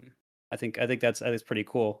 I think that's pretty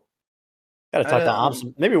cool. Gotta talk to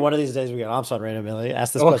Omson. Maybe one of these days we get Omson on Random Melee.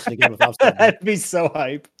 Ask this question again with Omson. That'd be so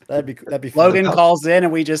hype. That'd be fun. Logan calls in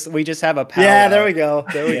and we just have a power. Yeah, there we go.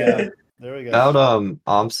 There we go. About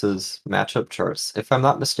Omsa's matchup charts, if I'm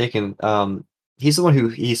not mistaken, he's the one who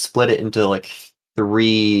he split it into like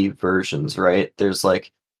 3 versions, right? There's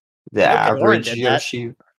like the average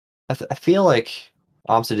Yoshi. I feel like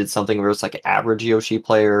Omsa did something where it's like average Yoshi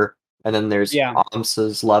player, and then there's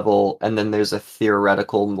Omsa's level, and then there's a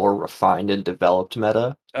theoretical, more refined and developed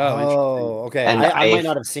meta. Oh, okay. And I might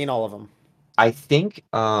not have seen all of them. I think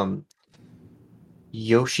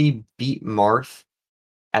Yoshi beat Marth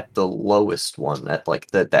at the lowest one, at like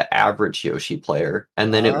the average Yoshi player,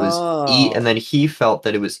 and then it was and then he felt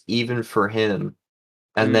that it was even for him,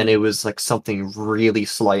 and then it was like something really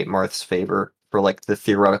slight Marth's favor for like the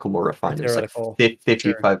theoretical, more refined. It's like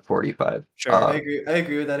 55-45. Sure, I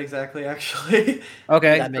agree with that exactly. Actually,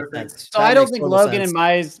 okay, that makes sense. So I don't think Logan and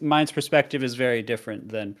mine's perspective is very different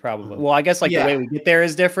than probably. Well, I guess like the way we get there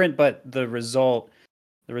is different, but the result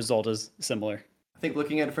is similar. I think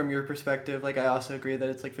looking at it from your perspective, like I also agree that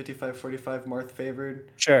it's like 55-45 Marth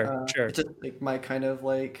favored. Sure. It's just like my kind of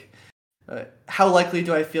like, how likely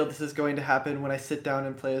do I feel this is going to happen when I sit down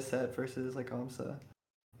and play a set versus like Omsa?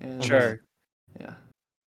 And, sure. Yeah.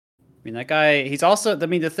 I mean, that guy, he's also, I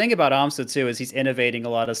mean, the thing about Omsa too is he's innovating a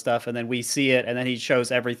lot of stuff, and then we see it, and then he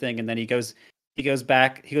shows everything, and then he goes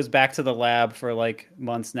back to the lab for like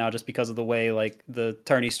months now just because of the way like the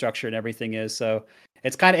tourney structure and everything is. So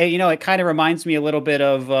it's kind of, it kind of reminds me a little bit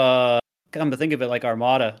of, come to think of it, like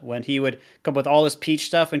Armada, when he would come with all this Peach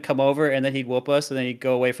stuff and come over and then he'd whoop us and then he'd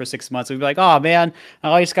go away for 6 months. We'd be like, oh man,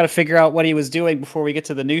 I just got to figure out what he was doing before we get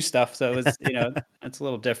to the new stuff. So it was, it's a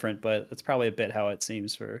little different, but it's probably a bit how it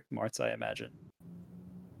seems for Martz, I imagine.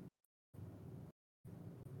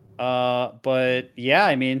 But yeah,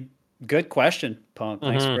 I mean, good question, Punk.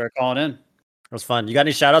 Thanks for calling in. It was fun. You got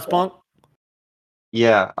any shout outs, Punk?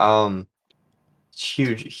 Yeah,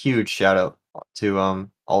 huge shout out to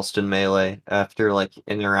Alston Melee after like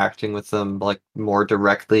interacting with them like more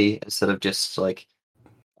directly instead of just like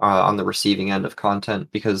on the receiving end of content,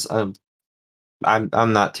 because I'm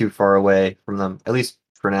not too far away from them, at least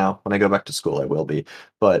for now. When I go back to school I will be,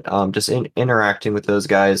 but just interacting with those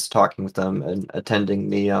guys, talking with them, and attending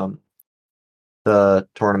the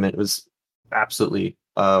tournament was absolutely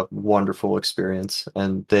a wonderful experience,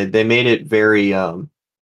 and they made it very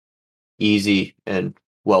easy and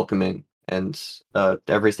welcoming, and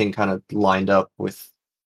everything kind of lined up with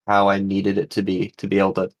how I needed it to be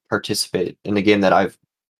able to participate in a game that I've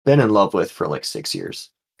been in love with for like 6 years.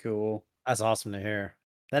 Cool. That's awesome to hear.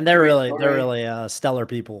 And they're really stellar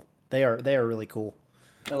people. They are really cool.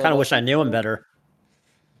 Kind of wish I knew them better.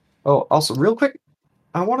 Oh, also real quick,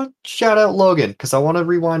 I want to shout out Logan because I want to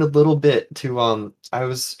rewind a little bit to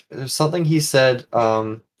there's something he said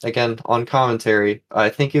again on commentary. I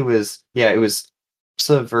think it was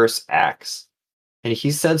versus Axe, and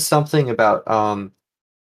he said something about Amsa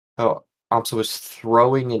was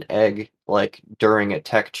throwing an egg like during a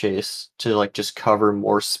tech chase to like just cover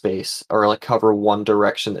more space or like cover one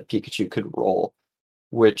direction that Pikachu could roll,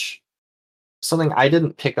 which something I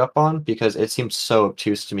didn't pick up on because it seems so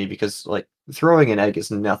obtuse to me because like throwing an egg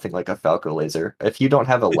is nothing like a Falco Laser. If you don't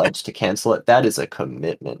have a ledge to cancel it, that is a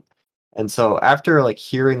commitment. And so after like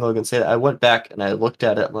hearing Logan say that, I went back and I looked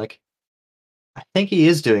at it. I'm like, I think he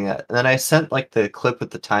is doing that. And then I sent like the clip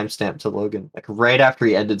with the timestamp to Logan, like right after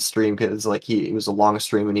he ended stream, because like it was a long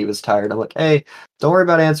stream and he was tired. I'm like, hey, don't worry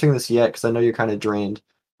about answering this yet, because I know you're kind of drained.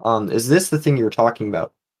 Is this the thing you were talking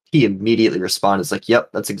about? He immediately responded, it's like, yep,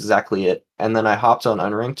 that's exactly it. And then I hopped on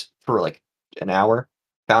Unranked for like an hour,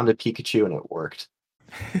 found a Pikachu, and it worked.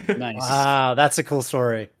 Nice. Wow, that's a cool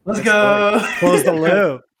story. Let's go. Close the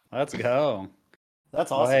loop. Let's go.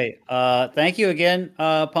 That's awesome. Wait, thank you again,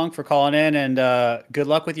 Punk, for calling in, and good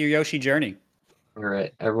luck with your Yoshi journey. All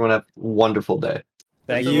right, everyone have a wonderful day.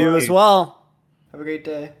 Thank you as well. Have a great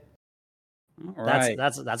day. All right.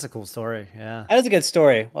 That's a cool story. Yeah. That is a good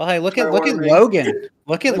story. Well, hey, look at Logan.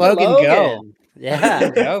 Look at Logan go.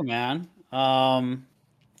 Yeah. Go, man.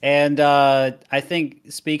 And I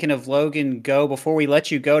think speaking of Logan go, before we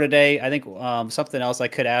let you go today, I think something else I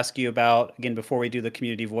could ask you about again before we do the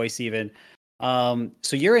community voice even.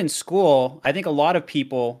 So you're in school. I think a lot of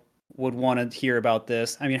people would want to hear about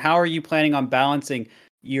this. I mean, how are you planning on balancing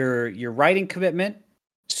your writing commitment,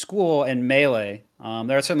 school, and Melee?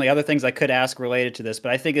 There are certainly other things I could ask related to this,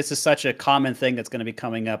 but I think this is such a common thing that's going to be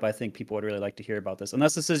coming up. I think people would really like to hear about this,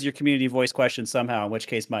 unless this is your community voice question somehow, in which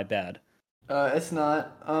case, my bad. It's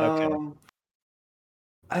not. Okay.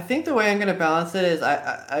 I think the way I'm going to balance it is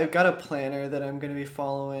I've got a planner that I'm going to be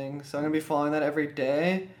following, so I'm going to be following that every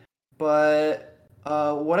day. But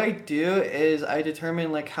what I do is I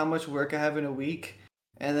determine like how much work I have in a week,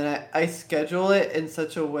 and then I schedule it in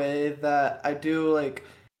such a way that I do like,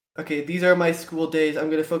 okay, these are my school days. I'm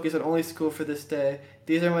going to focus on only school for this day.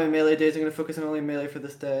 These are my Melee days. I'm going to focus on only Melee for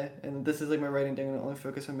this day. And this is like my writing day. I'm going to only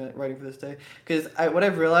focus on writing for this day. Because what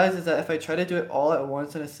I've realized is that if I try to do it all at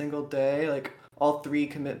once in a single day, like all 3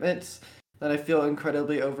 commitments, then I feel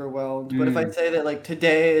incredibly overwhelmed. But if I say that like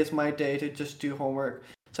today is my day to just do homework,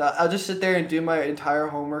 so I'll just sit there and do my entire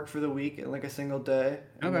homework for the week in like a single day,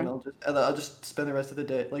 and then I'll just spend the rest of the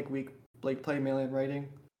day playing Melee and writing.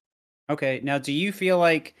 Okay. Now, do you feel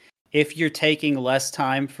like if you're taking less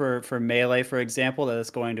time for Melee, for example, that it's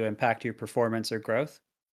going to impact your performance or growth?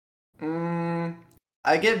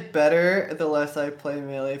 I get better the less I play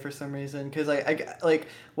Melee for some reason, because I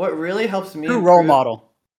what really helps me. True role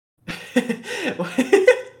model.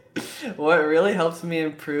 What really helps me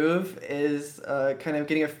improve is kind of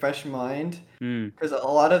getting a fresh mind, because a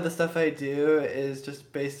lot of the stuff I do is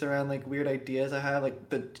just based around like weird ideas I have, like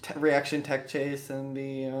the reaction tech chase and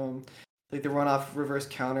the like the runoff reverse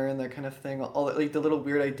counter and that kind of thing. All like the little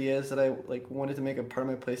weird ideas that I like wanted to make a part of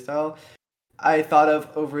my playstyle, I thought of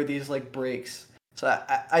over these like breaks. So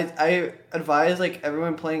I advise like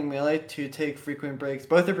everyone playing Melee to take frequent breaks,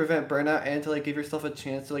 both to prevent burnout and to like give yourself a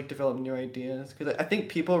chance to like develop new ideas. Because I think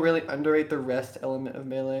people really underrate the rest element of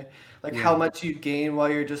Melee, like how much you gain while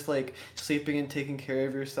you're just like sleeping and taking care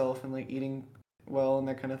of yourself and like eating well and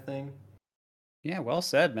that kind of thing. Yeah, well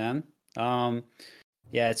said, man.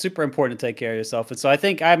 Yeah, it's super important to take care of yourself. And so I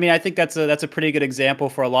think that's a pretty good example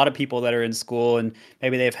for a lot of people that are in school and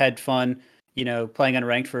maybe they've had fun, playing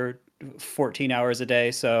unranked for 14 hours a day.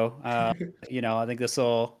 So, I think this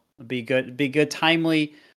will be good,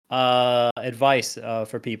 timely advice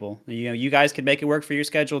for people. You guys can make it work for your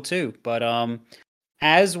schedule too. But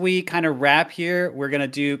as we kind of wrap here, we're going to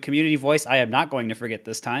do community voice. I am not going to forget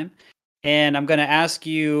this time. And I'm going to ask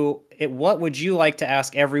you, what would you like to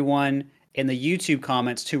ask everyone in the YouTube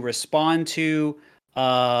comments to respond to,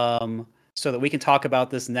 so that we can talk about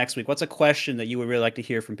this next week? What's a question that you would really like to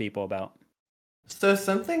hear from people about? So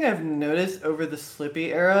something I've noticed over the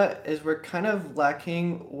Slippy era is we're kind of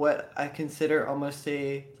lacking what I consider almost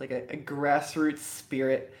a grassroots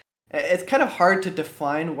spirit. It's kind of hard to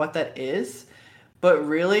define what that is, But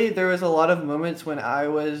really, there was a lot of moments when I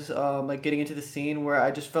was like getting into the scene where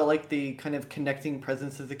I just felt like the kind of connecting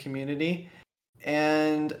presence of the community.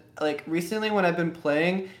 And like recently when I've been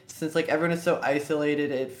playing, since like everyone is so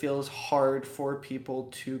isolated, it feels hard for people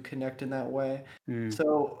to connect in that way.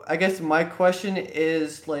 So I guess my question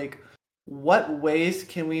is like, what ways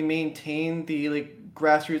can we maintain the like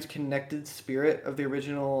grassroots connected spirit of the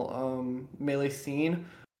original Melee scene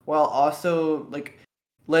while also like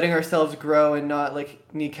letting ourselves grow and not like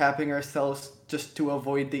kneecapping ourselves just to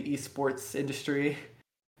avoid the esports industry?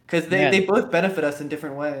 Because they both benefit us in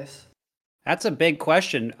different ways. That's a big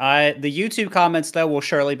question. The YouTube comments, though, will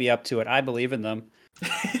surely be up to it. I believe in them.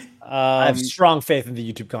 I have strong faith in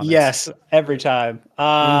the YouTube comments. Yes, every time.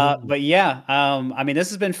 But yeah, I mean, this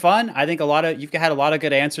has been fun. I think you've had a lot of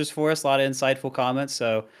good answers for us, a lot of insightful comments.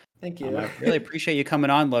 So thank you. I really appreciate you coming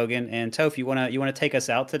on, Logan. And Toph, you wanna take us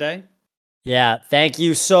out today? Yeah, thank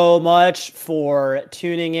you so much for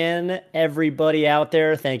tuning in, everybody out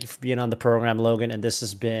there. Thank you for being on the program, Logan. And this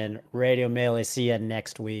has been Radio Melee. See you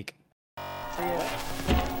next week.